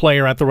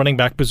player at the running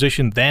back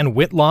position than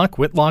Whitlock.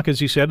 Whitlock,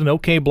 as you said, an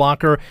okay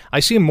blocker. I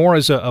see him more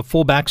as a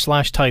fullback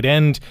 / tight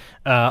end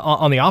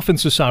on the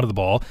offensive side of the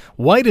ball.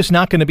 White is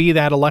not going to be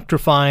that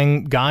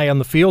electrifying guy on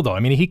the field, though. I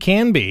mean, he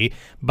can be,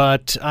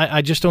 but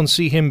I just don't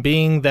see him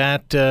being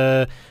that.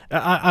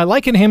 I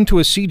liken him to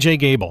a C.J.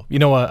 Gable,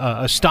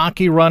 a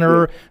stocky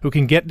runner who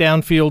can get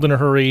downfield in a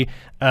hurry,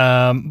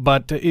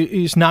 but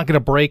he's not going to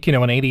break, an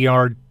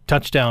 80-yard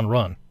touchdown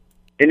run.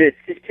 And it's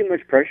just too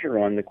much pressure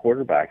on the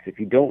quarterbacks if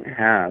you don't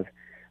have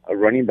a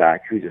running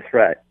back who's a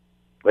threat.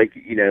 I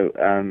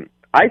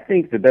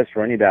think the best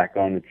running back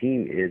on the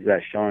team is that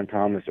Sean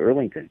Thomas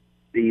Erlington,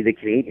 the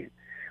Canadian.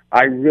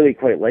 I really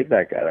quite like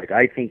that guy.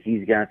 I think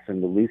he's got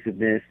some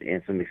elusiveness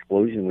and some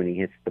explosion when he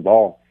hits the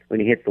ball, when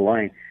he hits the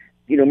line.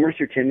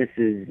 Mercer Timmis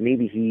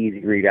he's a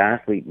great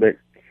athlete, but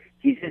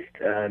he's just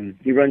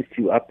he runs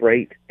too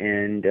upright,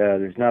 and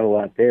there's not a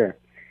lot there.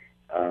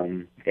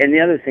 And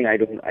the other thing I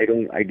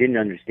didn't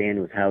understand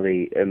was how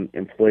they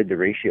employed the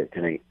ratio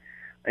tonight.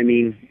 I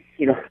mean,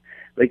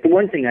 the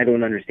one thing I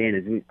don't understand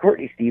is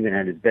Courtney Stephen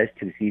had his best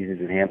 2 seasons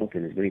in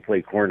Hamilton is when he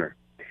played corner.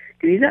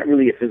 Because he's not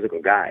really a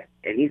physical guy,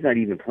 and he's not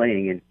even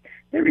playing. And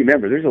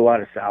remember, there's a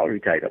lot of salary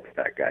tied up with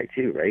that guy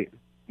too, right?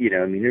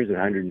 There's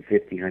 $150,000,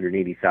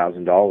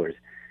 $180,000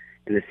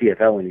 in the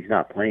CFL, and he's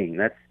not playing.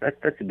 That's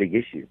a big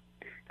issue.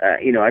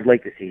 I'd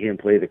like to see him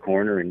play the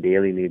corner and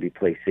Daly maybe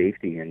play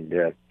safety. And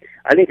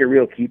I think a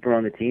real keeper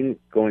on the team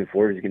going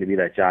forward is going to be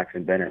that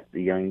Jackson Bennett,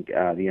 the young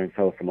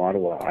fellow from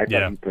Ottawa. I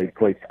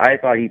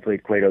thought he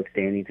played quite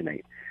outstanding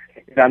tonight.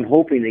 And I'm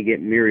hoping they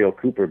get Muriel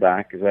Cooper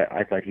back because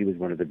I thought he was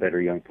one of the better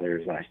young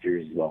players last year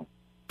as well.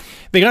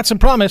 They got some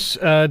promise.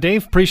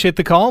 Dave, appreciate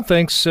the call.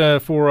 Thanks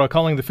for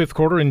calling the fifth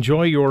quarter.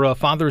 Enjoy your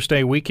Father's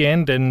Day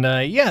weekend. And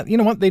you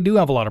know what? They do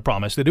have a lot of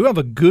promise. They do have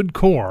a good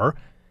core.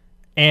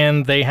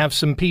 And they have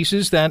some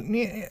pieces that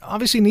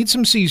obviously need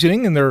some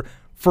seasoning in their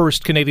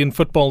first Canadian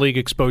Football League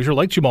exposure,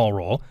 like Jamal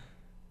Roll,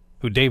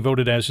 who Dave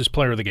voted as his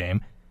player of the game.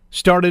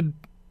 Started,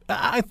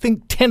 I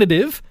think,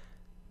 tentative,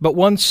 but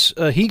once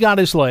he got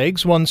his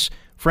legs, once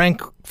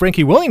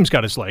Frankie Williams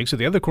got his legs at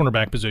the other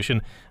cornerback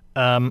position,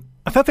 I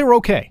thought they were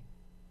okay.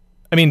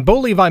 I mean, Bo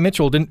Levi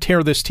Mitchell didn't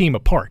tear this team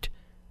apart.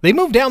 They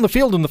moved down the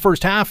field in the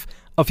first half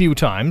a few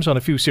times on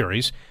a few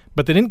series,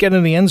 but they didn't get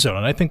in the end zone,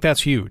 and I think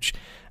that's huge.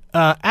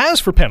 As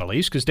for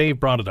penalties, because Dave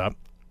brought it up,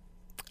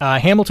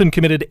 Hamilton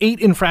committed 8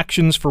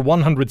 infractions for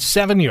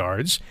 107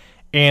 yards,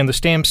 and the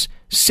Stamps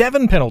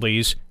 7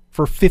 penalties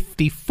for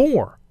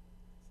 54.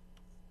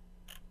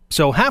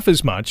 So half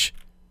as much,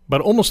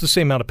 but almost the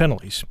same amount of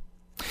penalties.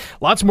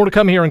 Lots more to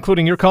come here,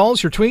 including your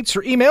calls, your tweets,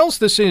 or emails.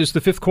 This is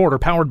the fifth quarter,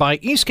 powered by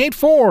Eastgate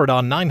Ford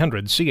on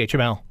 900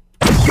 CHML.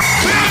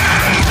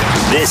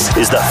 This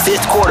is the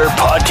Fifth Quarter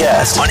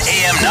Podcast on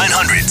AM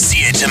 900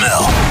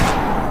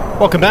 CHML.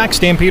 Welcome back.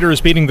 Stampeders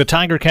beating the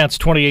Ticats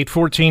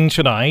 28-14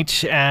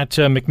 tonight at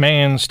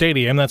McMahon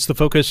Stadium. That's the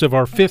focus of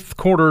our fifth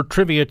quarter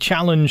trivia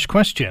challenge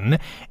question.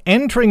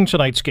 Entering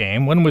tonight's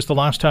game, when was the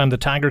last time the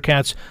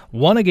Ticats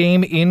won a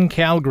game in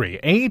Calgary?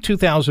 A,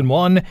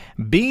 2001,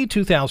 B,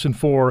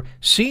 2004,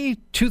 C,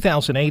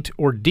 2008,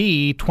 or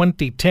D,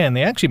 2010?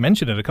 They actually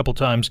mentioned it a couple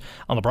times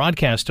on the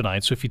broadcast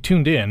tonight, so if you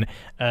tuned in,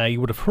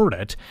 you would have heard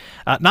it.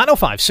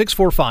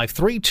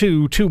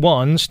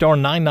 905-645-3221, star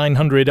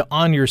 9900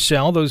 on your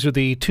cell. Those are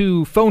the two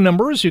phone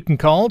numbers you can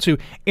call to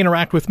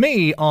interact with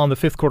me on the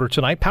fifth quarter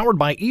tonight, powered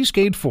by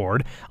Eastgate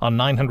Ford on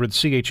 900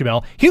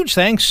 CHML. Huge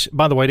thanks,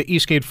 by the way, to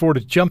Eastgate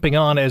Ford jumping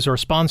on as our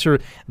sponsor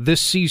this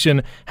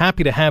season.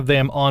 Happy to have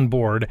them on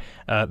board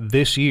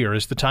this year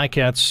as the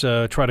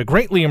Ticats try to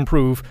greatly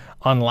improve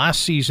on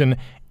last season.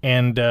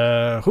 And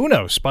who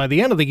knows, by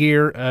the end of the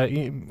year,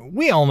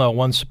 we all know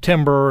once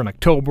September and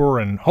October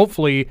and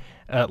hopefully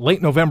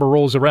late November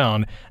rolls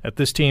around, that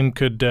this team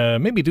could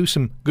maybe do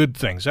some good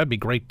things. That'd be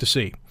great to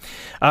see.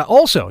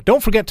 Also,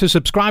 don't forget to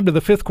subscribe to the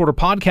Fifth Quarter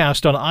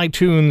Podcast on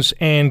iTunes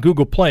and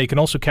Google Play. You can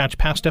also catch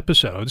past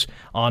episodes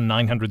on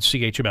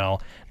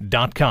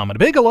 900CHML.com. And a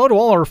big hello to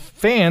all our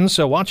fans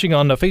watching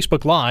on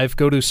Facebook Live.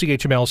 Go to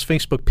CHML's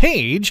Facebook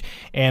page,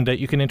 and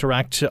you can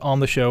interact on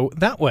the show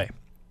that way.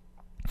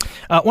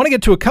 I want to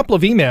get to a couple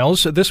of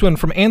emails. This one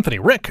from Anthony.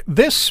 Rick,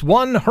 this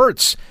one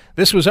hurts.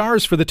 This was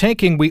ours for the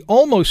taking. We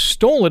almost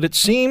stole it. It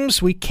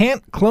seems we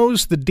can't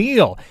close the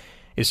deal.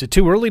 Is it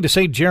too early to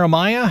say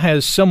Jeremiah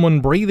has someone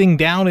breathing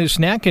down his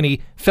neck and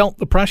he felt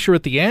the pressure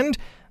at the end?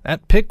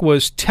 That pick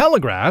was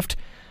telegraphed.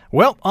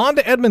 Well, on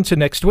to Edmonton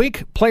next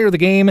week. Player of the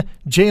game,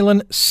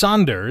 Jalen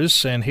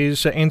Saunders, and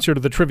his answer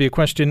to the trivia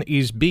question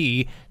is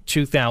B,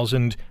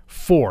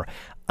 2004.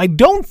 I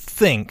don't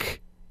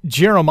think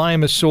Jeremiah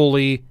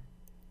Masoli,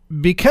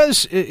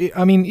 because,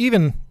 I mean,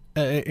 even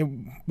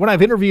when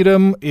I've interviewed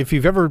him, if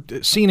you've ever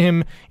seen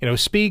him,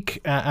 speak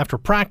after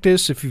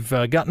practice, if you've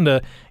gotten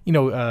to,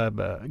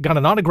 got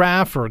an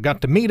autograph or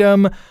got to meet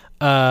him,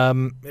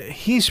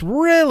 he's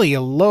really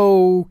a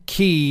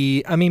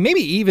low-key, I mean,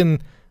 maybe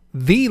even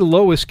the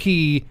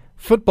lowest-key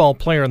football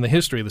player in the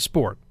history of the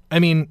sport. I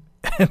mean,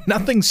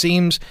 nothing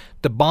seems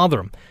to bother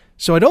him.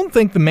 So I don't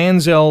think the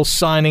Manziel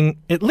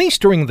signing, at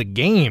least during the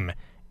game,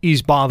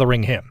 is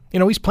bothering him.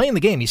 He's playing the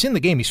game. He's in the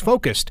game. He's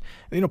focused.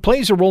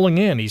 Plays are rolling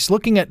in. He's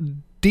looking at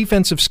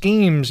defensive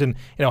schemes and,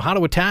 how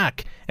to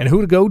attack and who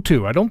to go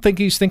to. I don't think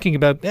he's thinking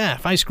about,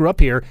 if I screw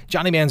up here,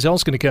 Johnny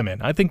Manziel's going to come in.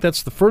 I think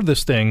that's the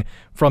furthest thing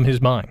from his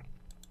mind.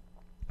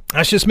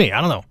 That's just me. I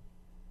don't know.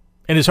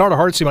 In his heart of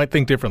hearts, he might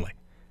think differently.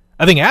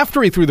 I think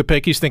after he threw the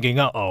pick, he's thinking,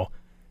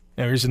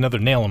 there's another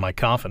nail in my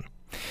coffin.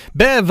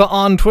 Bev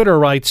on Twitter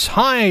writes,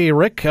 Hi,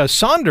 Rick.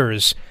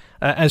 Saunders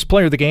as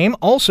player of the game.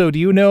 Also, do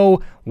you know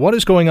what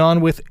is going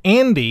on with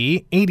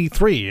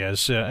Andy83,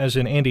 as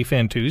in Andy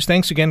Fantuz?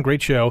 Thanks again.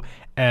 Great show,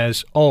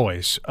 as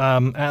always.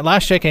 At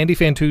last check, Andy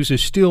Fantuz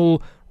is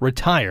still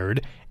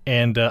retired,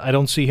 and I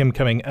don't see him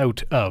coming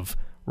out of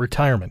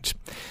retirement.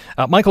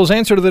 Michael's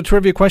answer to the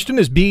trivia question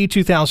is B,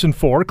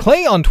 2004.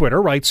 Clay on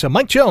Twitter writes,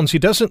 Mike Jones, he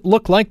doesn't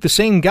look like the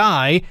same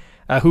guy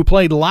who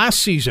played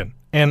last season.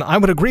 And I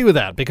would agree with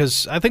that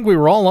because I think we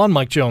were all on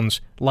Mike Jones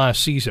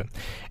last season.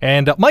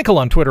 And Michael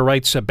on Twitter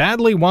writes,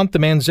 badly want the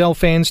Manziel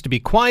fans to be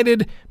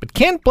quieted, but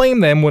can't blame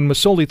them when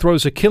Masoli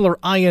throws a killer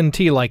INT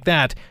like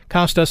that.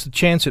 Cost us the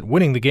chance at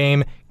winning the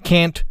game.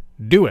 Can't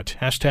do it.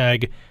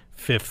 Hashtag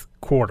fifth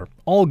quarter.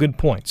 All good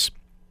points.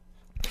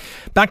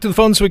 Back to the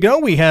phones we go.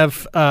 We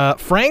have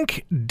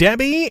Frank,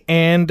 Debbie,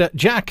 and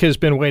Jack has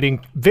been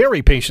waiting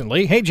very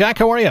patiently. Hey, Jack,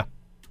 how are you?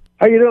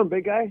 How you doing,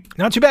 big guy?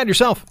 Not too bad.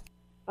 Yourself?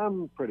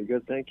 I'm pretty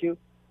good, thank you.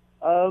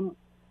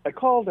 I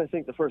called, I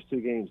think, the first two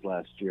games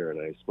last year,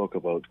 and I spoke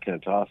about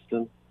Kent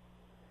Austin.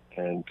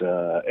 And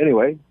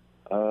anyway,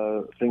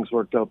 things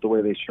worked out the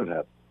way they should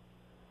have.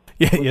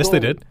 Yeah, yes, they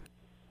did.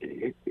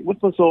 With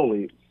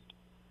Masoli,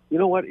 you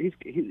know what? He's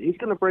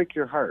going to break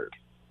your heart.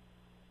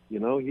 He's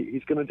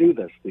going to do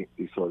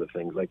these sort of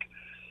things. Like,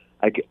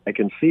 I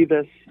can see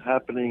this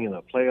happening in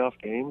a playoff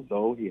game,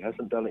 though he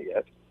hasn't done it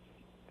yet,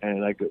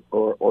 and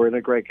or in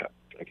a Grey Cup.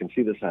 I can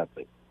see this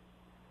happening,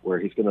 where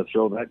he's going to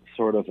throw that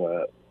sort of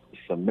a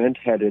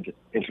cement-headed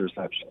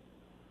interception.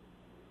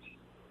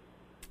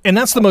 And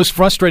that's the most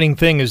frustrating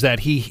thing, is that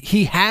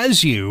he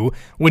has you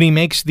when he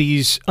makes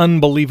these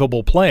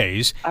unbelievable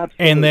plays.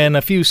 Absolutely. And then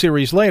a few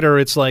series later,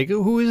 it's like,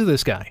 who is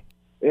this guy?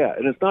 Yeah,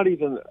 and it's not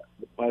even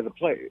by the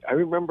play. I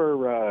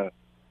remember,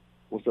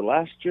 was it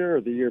last year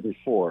or the year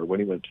before, when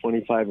he went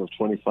 25 of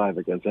 25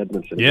 against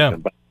Edmonton? Yeah.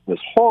 This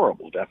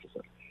horrible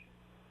deficit.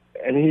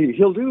 And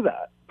he'll do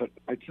that. But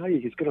I tell you,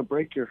 he's going to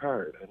break your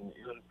heart. And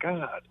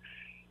God.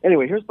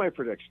 Anyway, here's my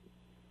prediction.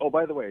 Oh,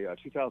 by the way,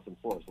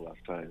 2004 is the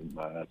last time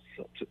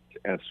to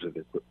answer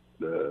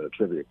the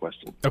trivia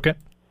question. Okay.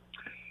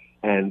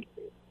 And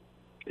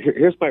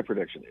here's my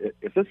prediction.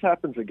 If this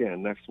happens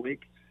again next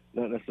week,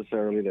 not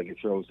necessarily that he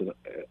throws an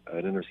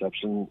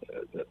interception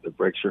that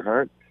breaks your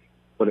heart,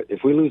 but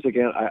if we lose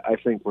again, I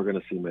think we're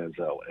going to see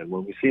Manziel. And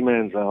when we see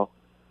Manziel,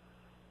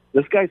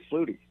 this guy's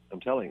Flutie.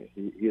 I'm telling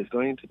you, he is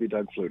going to be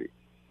Doug Flutie.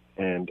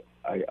 And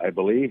I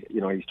believe,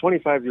 he's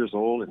 25 years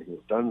old and he's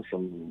done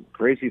some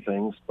crazy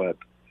things, but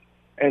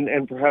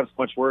and perhaps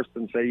much worse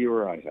than, say, you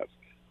or I have.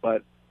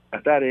 But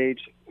at that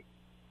age,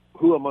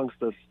 who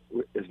amongst us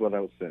is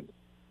without sin?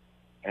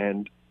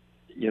 And,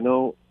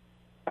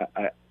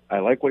 I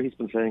like what he's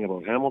been saying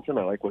about Hamilton.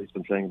 I like what he's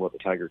been saying about the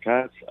Tiger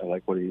Cats. I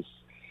like what he's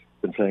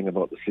been saying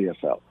about the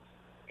CFL.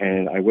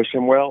 And I wish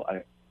him well.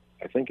 I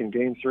think in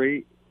Game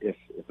 3, if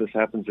this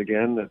happens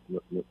again, that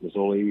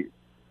Mazzoli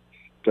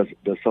does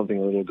something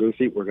a little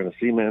goofy, we're going to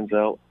see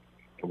Manziel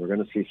and we're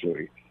going to see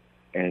Flutie.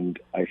 And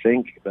I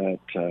think that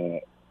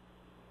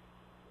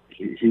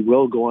he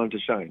will go on to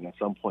shine at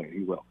some point.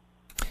 He will.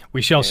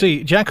 We shall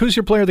see. Jack, who's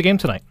your player of the game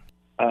tonight?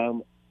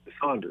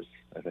 Saunders,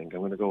 I think. I'm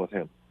going to go with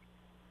him.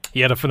 He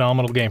had a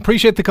phenomenal game.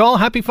 Appreciate the call.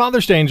 Happy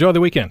Father's Day. Enjoy the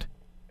weekend.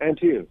 And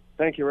to you.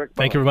 Thank you, Rick.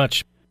 Bye. Thank you very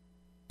much.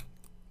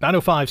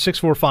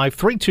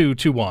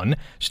 905-645-3221,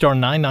 star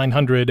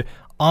 9900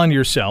 on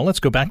your cell.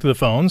 Let's go back to the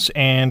phones.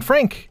 And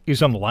Frank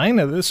is on the line.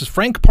 This is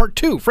Frank Part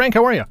 2. Frank,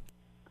 how are you?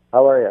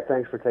 How are you?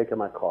 Thanks for taking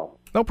my call.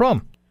 No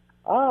problem.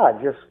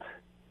 Just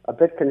a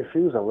bit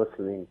confused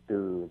listening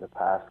to the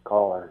past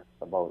caller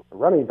about the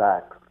running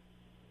backs.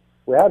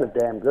 We had a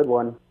damn good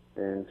one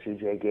in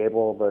C.J.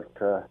 Gable, but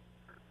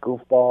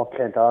goofball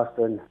Kent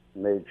Austin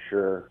made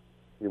sure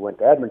he went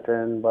to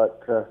Edmonton,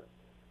 but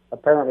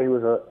apparently he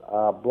was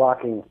a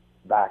blocking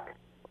back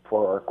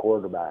for our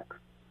quarterbacks.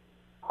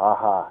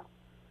 Ha.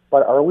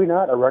 But are we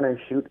not a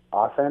run-and-shoot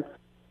offense,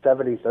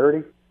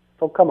 70-30?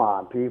 So come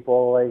on,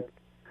 people.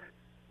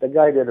 The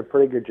guy did a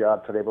pretty good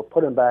job today, but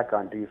put him back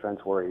on defense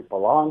where he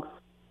belongs.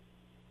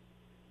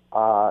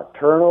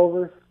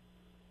 Turnovers.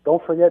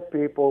 Don't forget,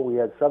 people, we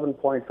had 7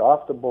 points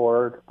off the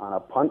board on a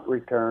punt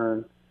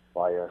return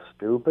by a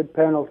stupid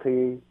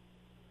penalty.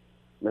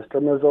 Mr.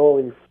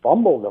 Mazzoli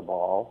fumbled the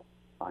ball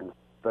on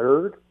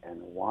 3rd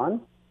and 1.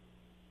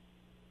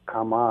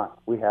 Come on,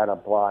 we had a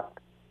blocked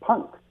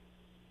punt.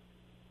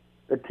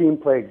 The team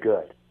played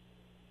good.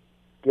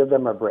 Give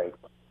them a break.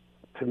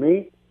 To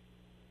me,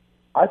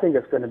 I think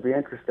it's going to be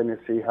interesting to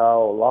see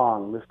how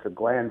long Mr.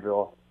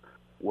 Glanville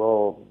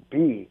will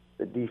be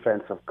the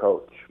defensive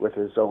coach with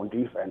his own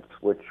defense,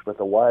 which with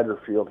a wider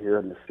field here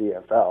in the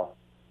CFL,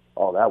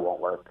 that won't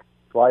work.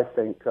 So I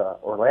think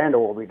Orlando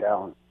will be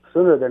down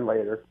sooner than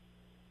later.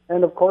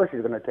 And, of course,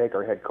 he's going to take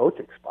our head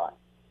coaching spot.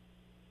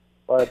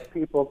 But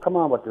people, come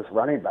on with this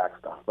running back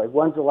stuff.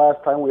 When's the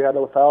last time we had a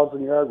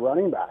 1,000-yard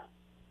running back?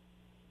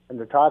 And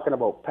they're talking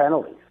about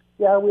penalties.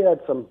 Yeah, we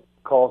had some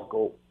calls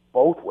go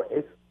both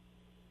ways.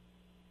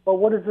 But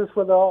what is this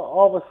with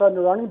all of a sudden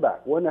a running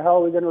back? When the hell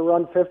are we going to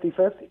run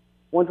 50-50?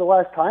 When's the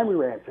last time we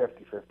ran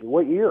 50-50?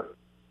 What year?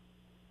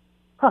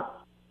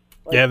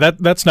 Yeah,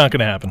 that's not going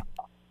to happen.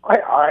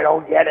 I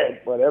don't get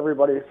it, but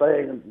everybody's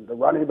saying the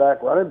running back.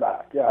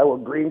 Yeah,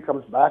 when Green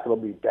comes back, it'll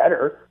be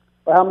better.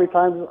 But how many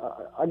times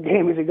a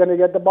game is he going to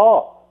get the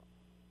ball?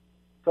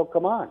 So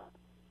come on.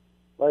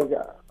 Like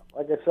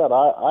I said,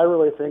 I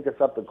really think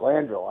it's up to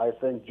Glanville. I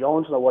think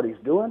Jones knows what he's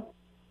doing,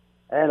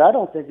 and I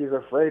don't think he's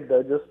afraid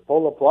to just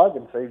pull the plug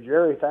and say,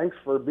 Jerry, thanks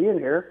for being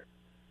here,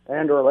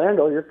 and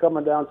Orlando, you're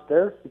coming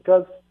downstairs.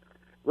 Because,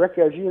 Rick,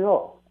 as you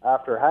know,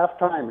 after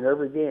halftime in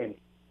every game,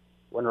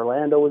 when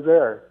Orlando was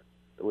there,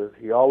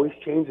 he always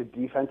changed the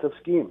defensive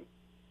scheme.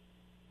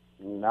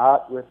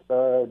 Not with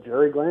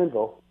Jerry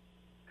Glanville.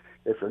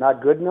 If you're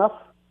not good enough,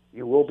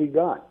 you will be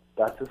gone.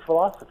 That's his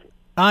philosophy.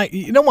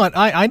 You know what?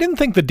 I didn't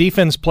think the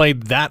defense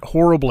played that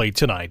horribly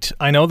tonight.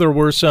 I know there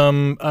were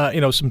some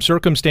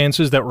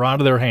circumstances that were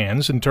out of their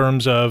hands in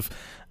terms of,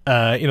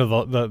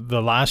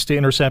 the last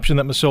interception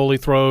that Mazzoli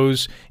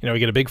throws. You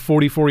get a big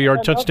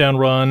 44-yard touchdown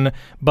run.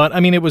 But,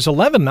 it was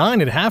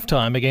 11-9 at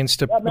halftime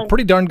against a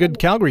pretty darn good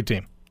Calgary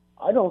team.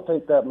 I don't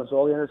think that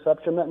Mazzoli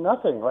interception meant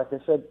nothing. Like I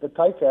said, the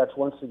Ticats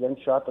once again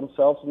shot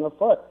themselves in the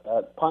foot.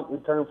 That punt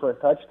return for a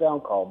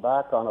touchdown called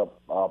back on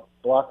a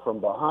block from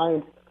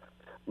behind.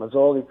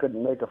 Mazzoli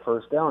couldn't make a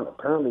first down.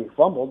 Apparently he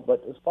fumbled,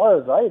 but as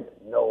far as I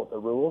know the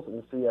rules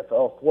in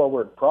CFL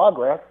forward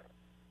progress,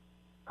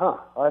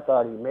 I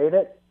thought he made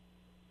it.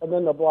 And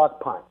then the block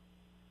punt.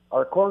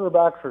 Our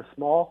cornerbacks are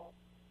small.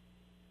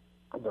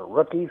 They're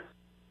rookies.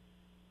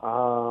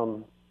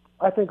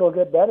 I think they'll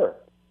get better.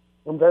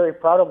 I'm very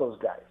proud of those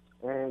guys.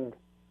 And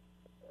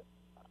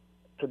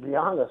to be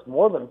honest,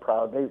 more than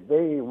proud,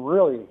 they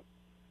really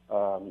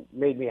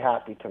made me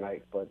happy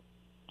tonight. But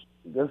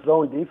this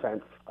zone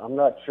defense, I'm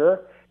not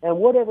sure. And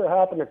whatever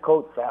happened to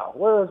Coach Sal?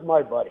 Where is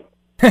my buddy?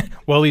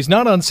 Well, he's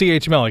not on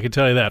CHML, I can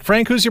tell you that.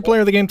 Frank, who's your player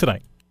of the game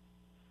tonight?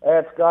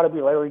 It's got to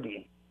be Larry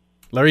Dean.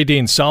 Larry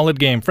Dean, solid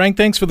game. Frank,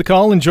 thanks for the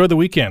call. Enjoy the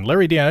weekend.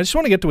 Larry Dean, I just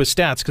want to get to his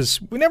stats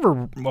because we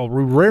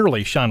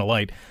rarely shine a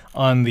light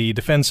on the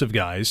defensive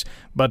guys.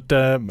 But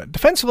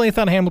defensively, I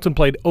thought Hamilton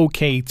played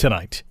okay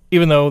tonight,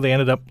 even though they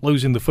ended up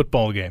losing the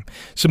football game.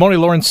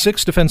 Simone Lawrence,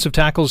 6 defensive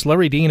tackles.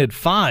 Larry Dean had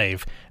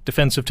 5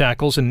 defensive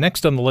tackles. And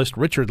next on the list,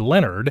 Richard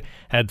Leonard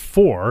had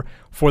 4.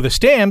 For the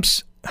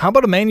Stamps, how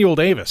about Emmanuel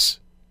Davis?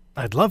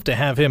 I'd love to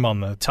have him on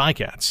the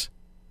Ticats.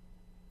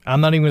 I'm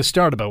not even going to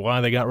start about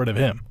why they got rid of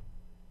him.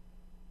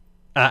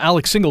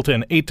 Alex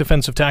Singleton, 8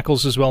 defensive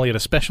tackles as well. He had a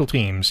special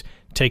teams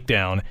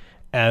takedown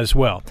as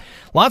well.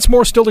 Lots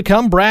more still to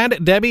come.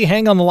 Brad, Debbie,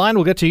 hang on the line.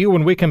 We'll get to you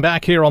when we come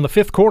back here on the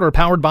fifth quarter,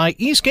 powered by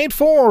Eastgate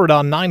Ford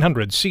on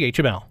 900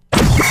 CHML.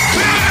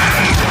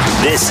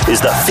 This is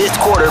the Fifth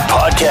Quarter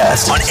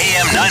Podcast on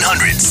AM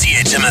 900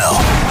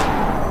 CHML.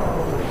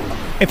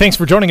 Hey, thanks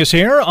for joining us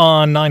here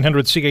on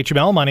 900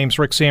 CHML. My name's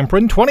Rick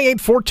Zamperin.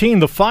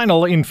 28-14, the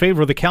final in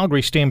favor of the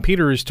Calgary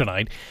Stampeders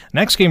tonight.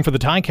 Next game for the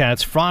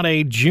Ticats,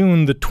 Friday,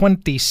 June the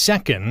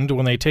 22nd,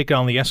 when they take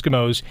on the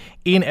Eskimos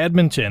in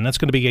Edmonton. That's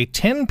going to be a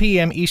 10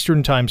 p.m.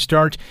 Eastern Time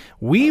start.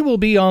 We will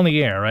be on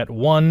the air at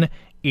 1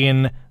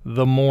 in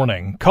the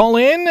morning. Call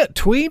in,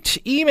 tweet,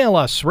 email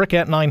us. Rick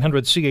at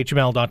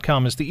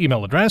 900CHML.com is the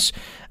email address.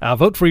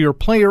 Vote for your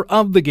player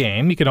of the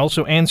game. You can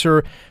also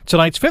answer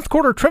tonight's fifth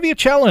quarter trivia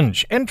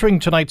challenge. Entering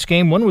tonight's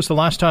game, when was the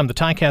last time the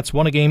Ticats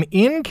won a game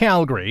in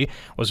Calgary?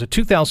 Was it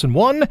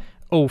 2001,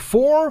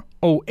 04,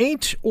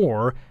 08,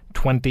 or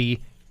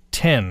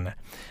 2010?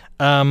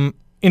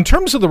 In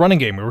terms of the running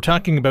game, we were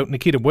talking about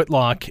Nikita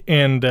Whitlock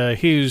and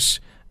his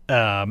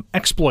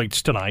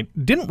exploits tonight.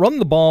 Didn't run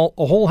the ball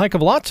a whole heck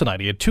of a lot tonight.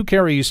 He had 2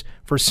 carries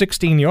for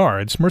 16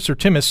 yards. Mercer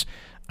Timmis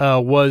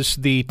was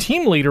the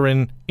team leader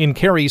in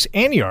carries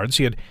and yards.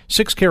 He had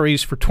 6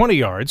 carries for 20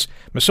 yards.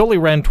 Masoli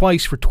ran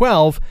twice for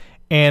 12,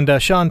 and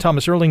Sean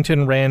Thomas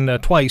Erlington ran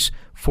twice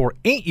for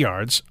 8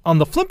 yards. On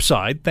the flip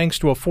side, thanks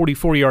to a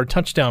 44-yard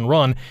touchdown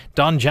run,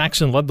 Don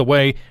Jackson led the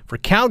way for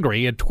Calgary.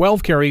 He had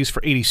 12 carries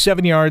for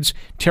 87 yards.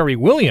 Terry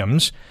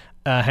Williams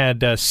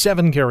had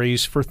 7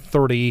 carries for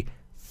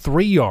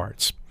 33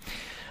 yards.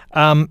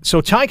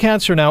 So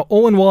Ticats are now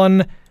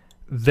 0-1.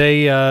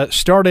 They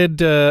started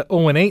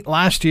 0-8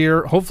 last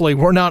year. Hopefully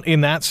we're not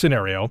in that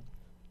scenario.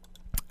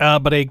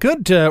 But a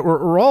good,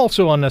 we're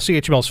also on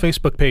CHML's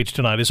Facebook page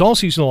tonight. As all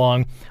season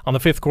long, on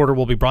the fifth quarter,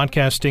 we'll be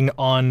broadcasting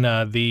on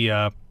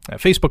the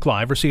Facebook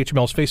Live or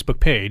CHML's Facebook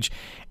page.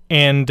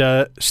 And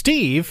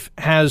Steve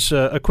has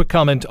a quick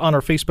comment on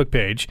our Facebook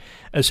page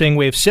saying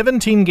we have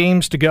 17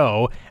 games to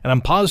go, and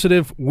I'm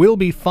positive we'll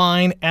be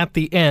fine at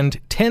the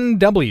end. 10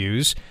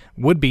 W's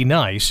would be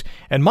nice.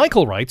 And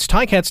Michael writes,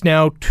 Ticats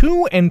now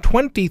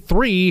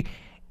 2-23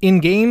 in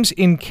games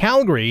in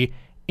Calgary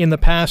in the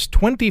past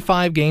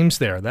 25 games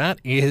there. That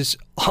is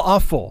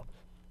awful.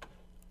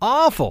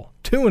 Awful.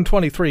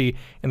 2-23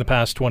 in the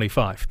past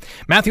 25.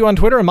 Matthew on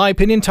Twitter, in my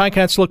opinion,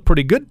 Ticats look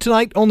pretty good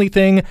tonight. Only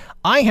thing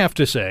I have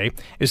to say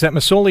is that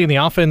Masoli and the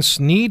offense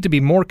need to be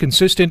more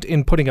consistent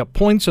in putting up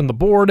points on the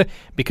board,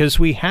 because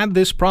we had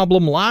this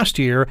problem last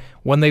year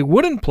when they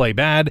wouldn't play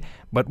bad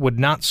but would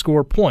not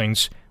score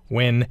points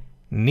when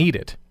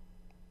needed.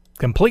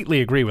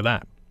 Completely agree with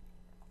that.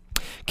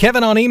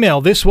 Kevin on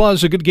email, this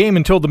was a good game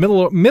until the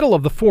middle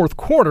of the fourth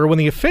quarter when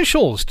the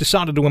officials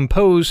decided to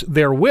impose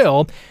their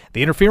will.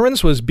 The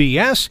interference was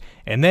BS,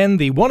 and then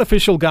the one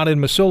official got in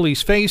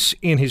Masoli's face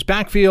in his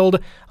backfield.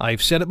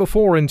 I've said it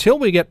before, until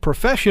we get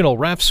professional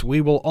refs,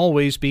 we will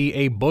always be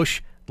a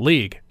Bush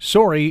League.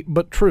 Sorry,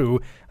 but true.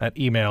 That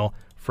email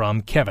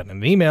from Kevin.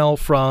 An email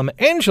from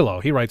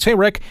Angelo. He writes, hey,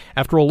 Rick,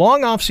 after a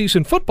long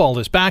off-season, football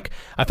is back.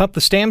 I thought the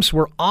Stamps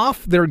were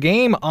off their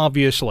game,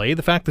 obviously.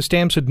 The fact the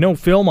Stamps had no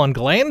film on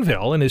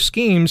Glanville and his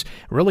schemes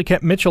really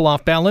kept Mitchell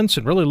off balance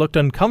and really looked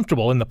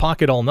uncomfortable in the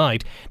pocket all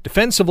night.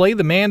 Defensively,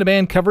 the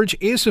man-to-man coverage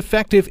is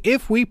effective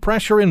if we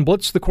pressure and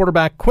blitz the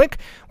quarterback quick,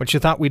 which I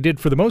thought we did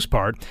for the most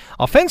part.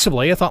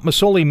 Offensively, I thought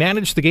Masoli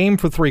managed the game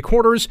for 3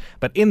 quarters,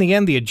 but in the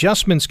end, the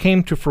adjustments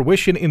came to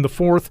fruition in the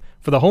fourth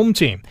for the home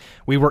team.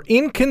 We were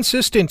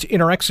inconsistent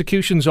in our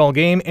executions all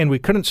game, and we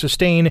couldn't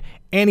sustain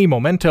any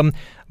momentum.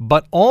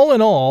 But all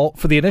in all,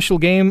 for the initial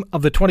game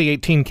of the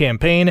 2018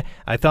 campaign,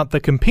 I thought the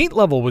compete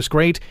level was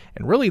great,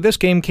 and really this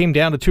game came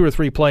down to 2 or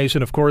 3 plays,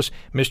 and of course,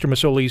 Mr.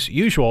 Masoli's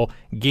usual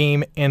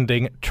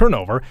game-ending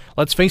turnover.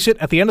 Let's face it,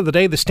 at the end of the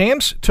day, the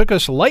Stamps took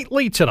us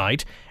lightly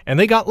tonight, and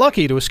they got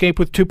lucky to escape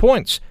with 2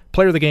 points.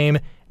 Player of the game,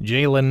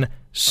 Jalen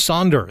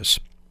Saunders.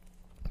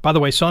 By the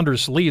way,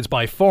 Saunders leads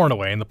by far and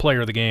away in the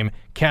player of the game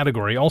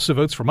category. Also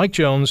votes for Mike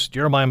Jones,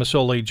 Jeremiah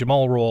Masoli,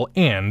 Jamal Roll,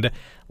 and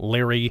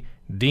Larry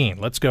Dean.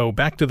 Let's go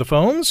back to the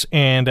phones,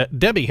 and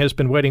Debbie has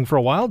been waiting for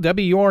a while.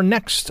 Debbie, you are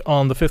next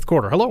on the fifth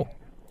quarter. Hello.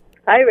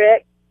 Hi,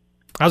 Rick.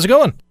 How's it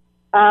going?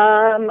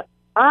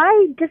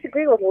 I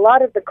disagree with a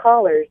lot of the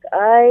callers.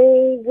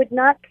 I would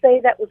not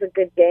say that was a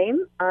good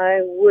game.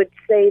 I would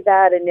say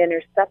that an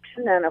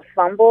interception and a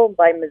fumble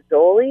by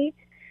Masoli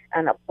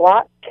and a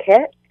block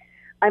kick,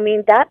 I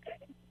mean, that's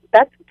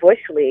Bush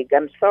League.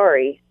 I'm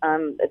sorry.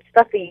 It's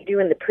stuff that you do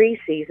in the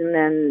preseason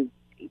and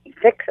you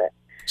fix it.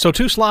 So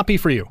too sloppy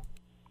for you?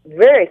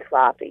 Very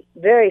sloppy.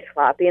 Very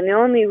sloppy. And the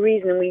only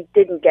reason we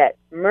didn't get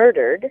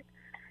murdered,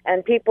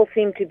 and people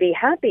seem to be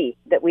happy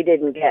that we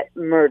didn't get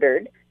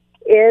murdered,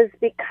 is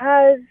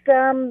because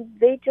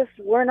they just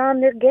weren't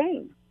on their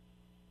game.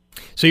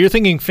 So you're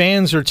thinking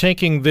fans are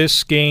taking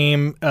this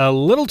game a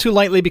little too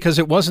lightly because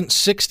it wasn't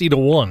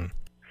 60-1.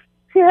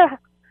 Yeah.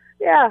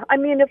 Yeah, I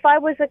mean, if I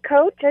was a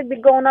coach, I'd be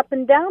going up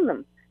and down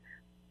them.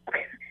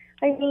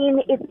 I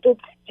mean, it's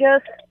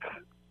just,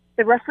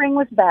 the refereeing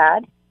was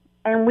bad.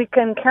 and we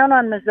can count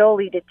on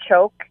Mazzoli to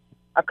choke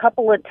a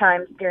couple of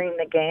times during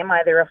the game,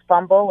 either a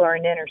fumble or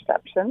an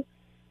interception,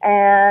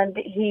 and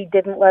he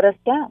didn't let us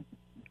down.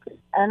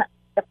 And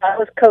if I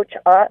was Coach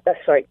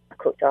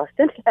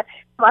Austin, if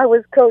I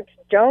was Coach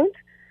Jones,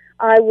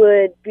 I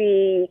would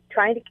be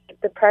trying to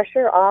keep the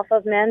pressure off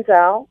of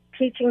Manziel,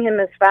 teaching him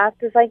as fast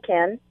as I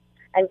can,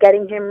 and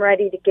getting him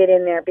ready to get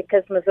in there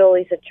because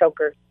Mazzoli's a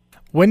choker.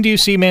 When do you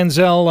see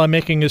Manziel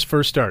making his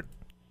first start?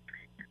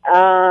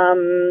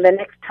 The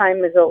next time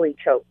Mazzoli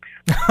chokes.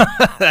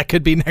 That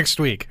could be next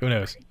week. Who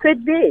knows?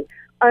 Could be.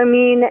 I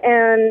mean,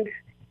 and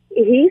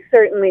he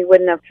certainly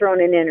wouldn't have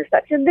thrown an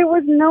interception. There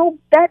was no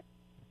that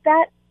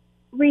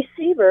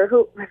receiver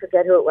who I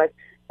forget who it was.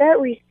 That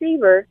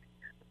receiver,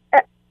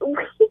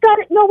 he got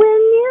it nowhere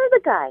near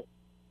the guy.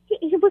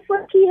 He was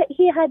like he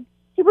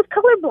was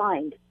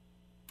colorblind.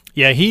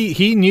 Yeah,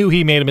 he knew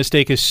he made a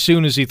mistake as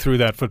soon as he threw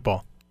that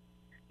football.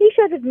 He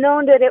should have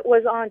known that it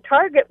was on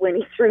target when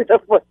he threw the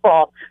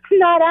football,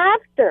 not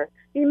after.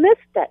 He missed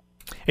it.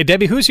 Hey,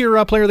 Debbie, who's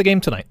your player of the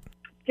game tonight?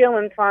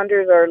 Dylan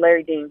Saunders or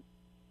Larry Dean.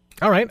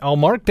 All right, I'll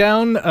mark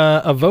down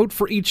a vote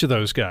for each of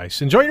those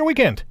guys. Enjoy your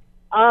weekend.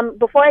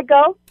 Before I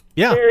go,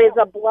 yeah, there is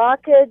a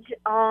blockage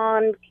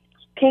on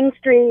King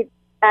Street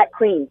at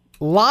Queens.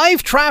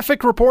 Live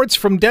traffic reports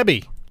from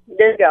Debbie.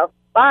 There you go.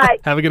 Bye.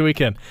 Have a good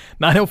weekend.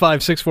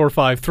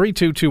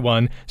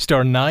 905-645-3221,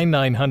 star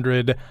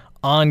 9900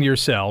 on your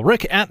cell.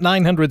 Rick at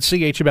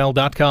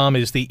 900CHML.com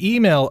is the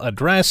email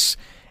address,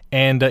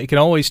 and you can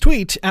always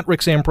tweet at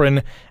Rick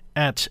Zamperin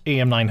at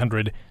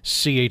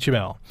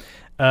AM900CHML.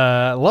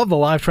 Love the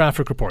live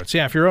traffic reports.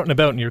 Yeah, if you're out and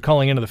about and you're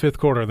calling into the fifth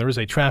quarter and there is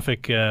a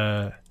traffic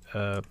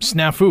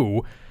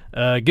snafu,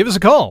 give us a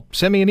call.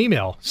 Send me an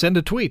email. Send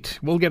a tweet.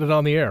 We'll get it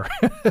on the air.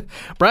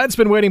 Brad's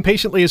been waiting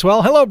patiently as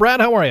well. Hello,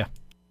 Brad. How are you?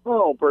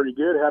 Oh, pretty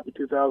good. Happy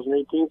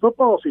 2018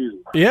 football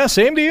season. Yeah,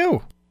 same to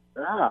you.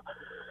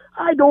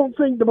 I don't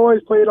think the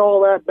boys played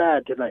all that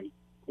bad tonight.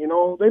 You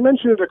know, they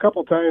mentioned it a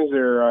couple times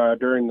there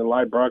during the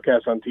live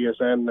broadcast on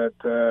TSN that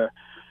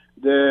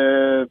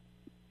the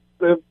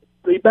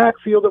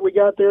backfield that we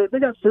got there, they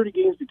got 30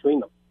 games between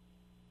them.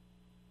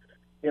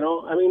 You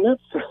know, I mean,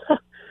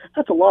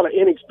 that's a lot of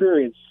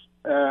inexperience.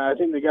 I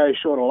think the guys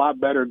showed a lot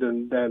better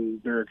than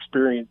their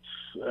experience,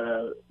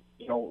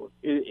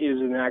 is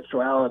in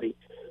actuality.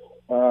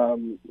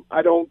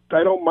 I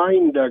don't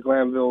mind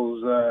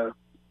Glanville's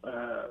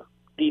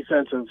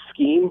defensive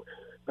scheme.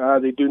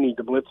 They do need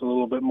to blitz a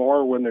little bit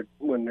more when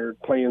they're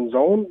playing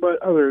zone,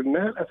 but other than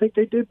that, I think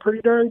they did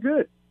pretty darn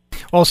good.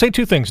 Well, I'll say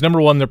two things. Number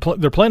one, they're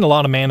playing a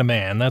lot of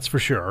man-to-man, that's for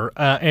sure.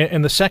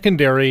 And the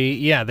secondary,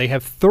 yeah, they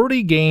have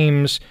 30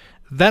 games.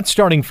 That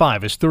starting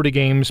five is 30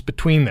 games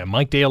between them.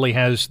 Mike Daly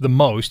has the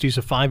most. He's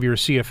a 5-year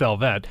CFL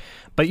vet.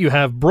 But you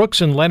have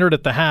Brooks and Leonard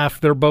at the half.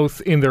 They're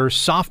both in their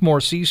sophomore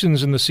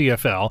seasons in the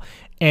CFL.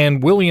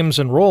 And Williams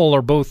and Roll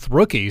are both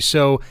rookies.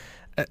 So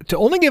to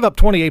only give up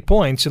 28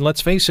 points, and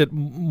let's face it,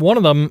 one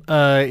of them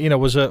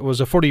was a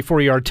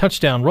 44-yard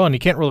touchdown run. You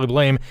can't really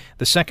blame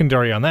the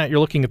secondary on that. You're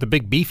looking at the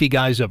big beefy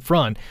guys up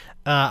front.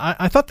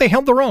 I thought they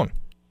held their own.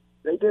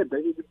 They did.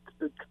 They did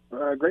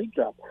a great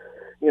job.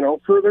 You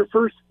know, for their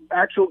first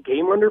actual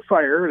game under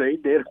fire, they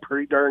did a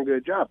pretty darn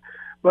good job.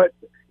 But,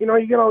 you know,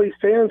 you get all these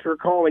fans who are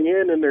calling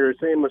in and they're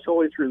saying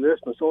Mazzoli threw this,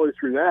 Mazzoli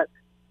threw that.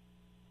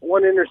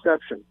 One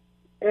interception.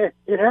 It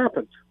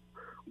happens.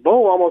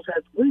 Bo almost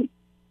had 3.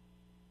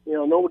 You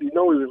know, nobody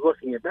was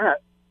looking at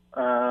that.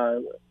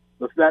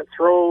 With that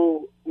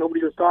throw,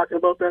 nobody was talking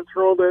about that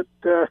throw that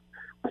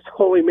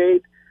Mazzoli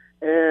made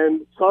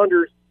and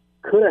Saunders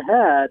could have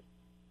had,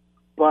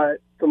 but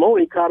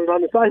Simone caught it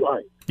on the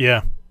sideline.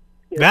 Yeah.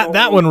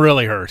 That one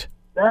really hurt.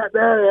 That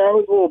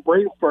was a little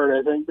brain fart,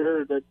 I think,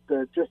 there. That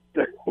just,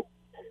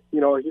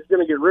 he's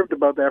going to get ribbed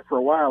about that for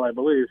a while, I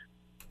believe.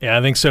 Yeah,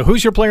 I think so.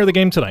 Who's your player of the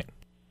game tonight?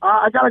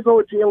 I got to go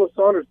with Jalen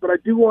Saunders, but I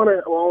do want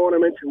to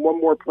mention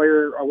one more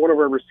player, one of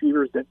our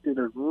receivers that did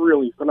a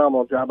really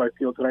phenomenal job, I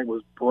feel, tonight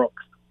was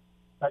Brooks.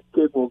 That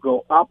kid will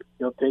go up,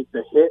 he'll take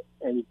the hit,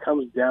 and he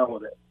comes down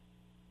with it.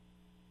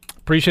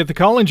 Appreciate the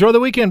call. Enjoy the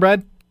weekend,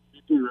 Brad.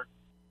 You too, Rick.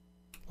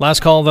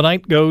 Last call of the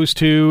night goes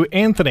to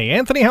Anthony.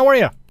 Anthony, how are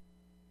you? How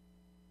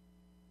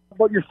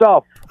about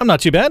yourself? I'm not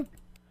too bad.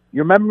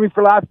 Your memory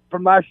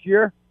from last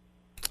year?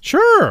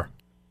 Sure.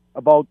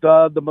 About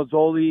the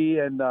Mazzoli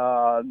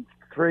and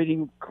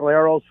trading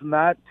Caleros and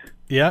that?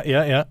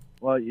 Yeah.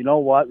 Well, you know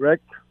what,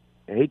 Rick?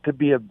 I hate to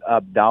be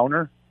a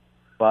downer,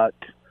 but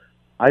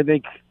I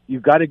think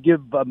you've got to give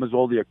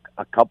Mazzoli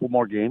a couple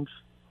more games.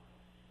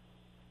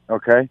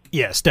 Okay?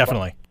 Yes,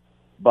 definitely.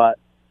 But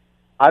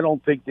I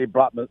don't think they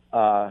brought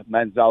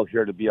Manziel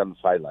here to be on the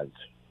sidelines.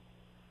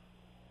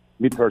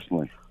 Me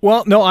personally.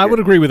 Well, no, I would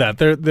agree with that.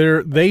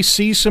 They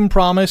see some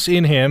promise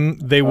in him.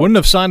 They wouldn't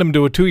have signed him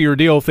to a 2-year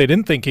deal if they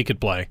didn't think he could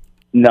play.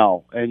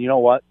 No, and you know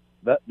what?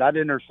 That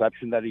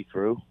interception that he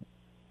threw,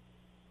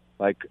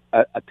 like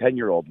a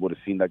 10-year-old would have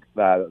seen that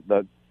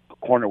the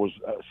corner was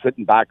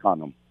sitting back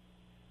on him.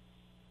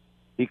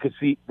 He could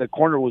see the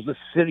corner was just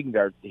sitting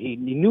there. He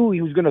knew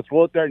he was going to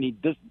throw it there, and he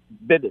just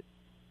bit it.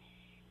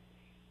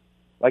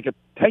 Like a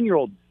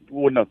 10-year-old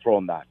wouldn't have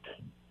thrown that.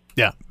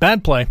 Yeah,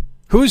 bad play.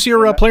 Who's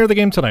your player of the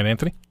game tonight,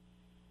 Anthony?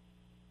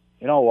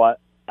 You know what?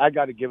 I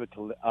got to give it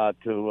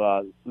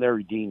to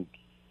Larry Dean,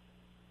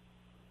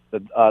 the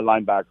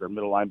linebacker,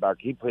 middle linebacker.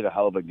 He played a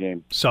hell of a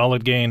game.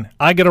 Solid game.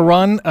 I got to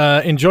run.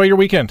 Enjoy your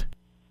weekend.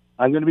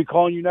 I'm going to be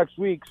calling you next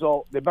week,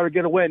 so they better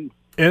get a win.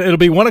 It'll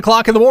be 1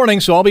 o'clock in the morning,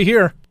 so I'll be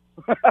here.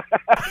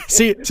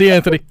 See you,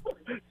 Anthony.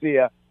 See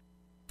ya.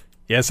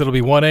 Yes, it'll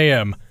be 1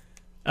 a.m.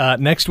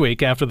 Next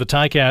week after the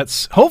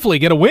Ticats hopefully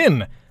get a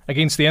win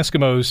against the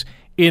Eskimos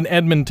in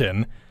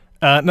Edmonton.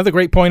 Another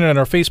great point in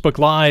our Facebook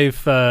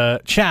Live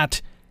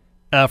chat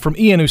from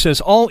Ian, who says,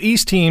 all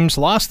East teams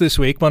lost this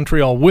week.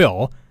 Montreal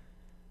will,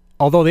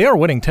 although they are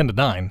winning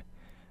 10-9.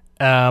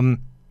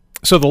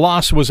 So the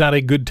loss was at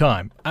a good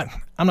time.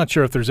 I'm not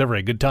sure if there's ever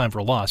a good time for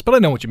a loss, but I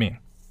know what you mean.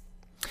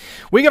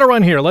 We got to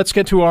run here. Let's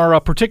get to our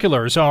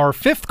particulars. Our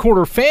fifth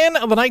quarter fan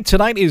of the night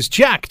tonight is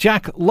Jack.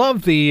 Jack,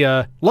 love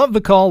the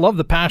call, love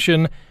the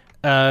passion.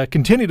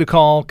 Continue to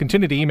call,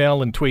 continue to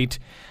email and tweet.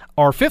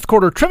 Our fifth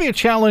quarter trivia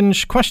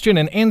challenge question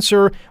and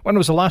answer. When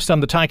was the last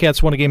time the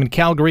Ticats won a game in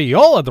Calgary? You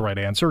all had the right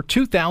answer.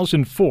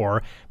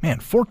 2004. Man,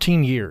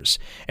 14 years.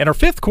 And our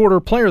fifth quarter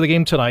player of the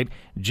game tonight,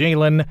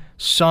 Jalen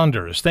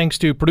Saunders. Thanks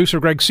to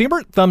producer Greg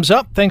Siebert. Thumbs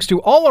up. Thanks to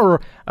all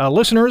our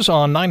listeners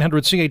on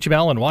 900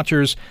 CHML and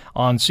watchers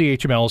on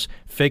CHML's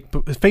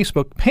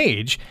Facebook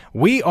page.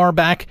 We are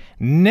back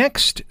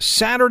next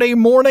Saturday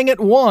morning at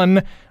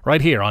 1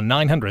 right here on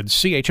 900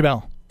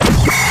 CHML.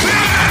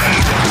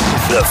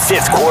 The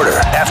fifth quarter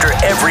after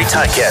every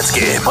Ticats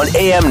game on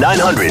AM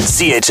 900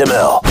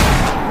 CHML.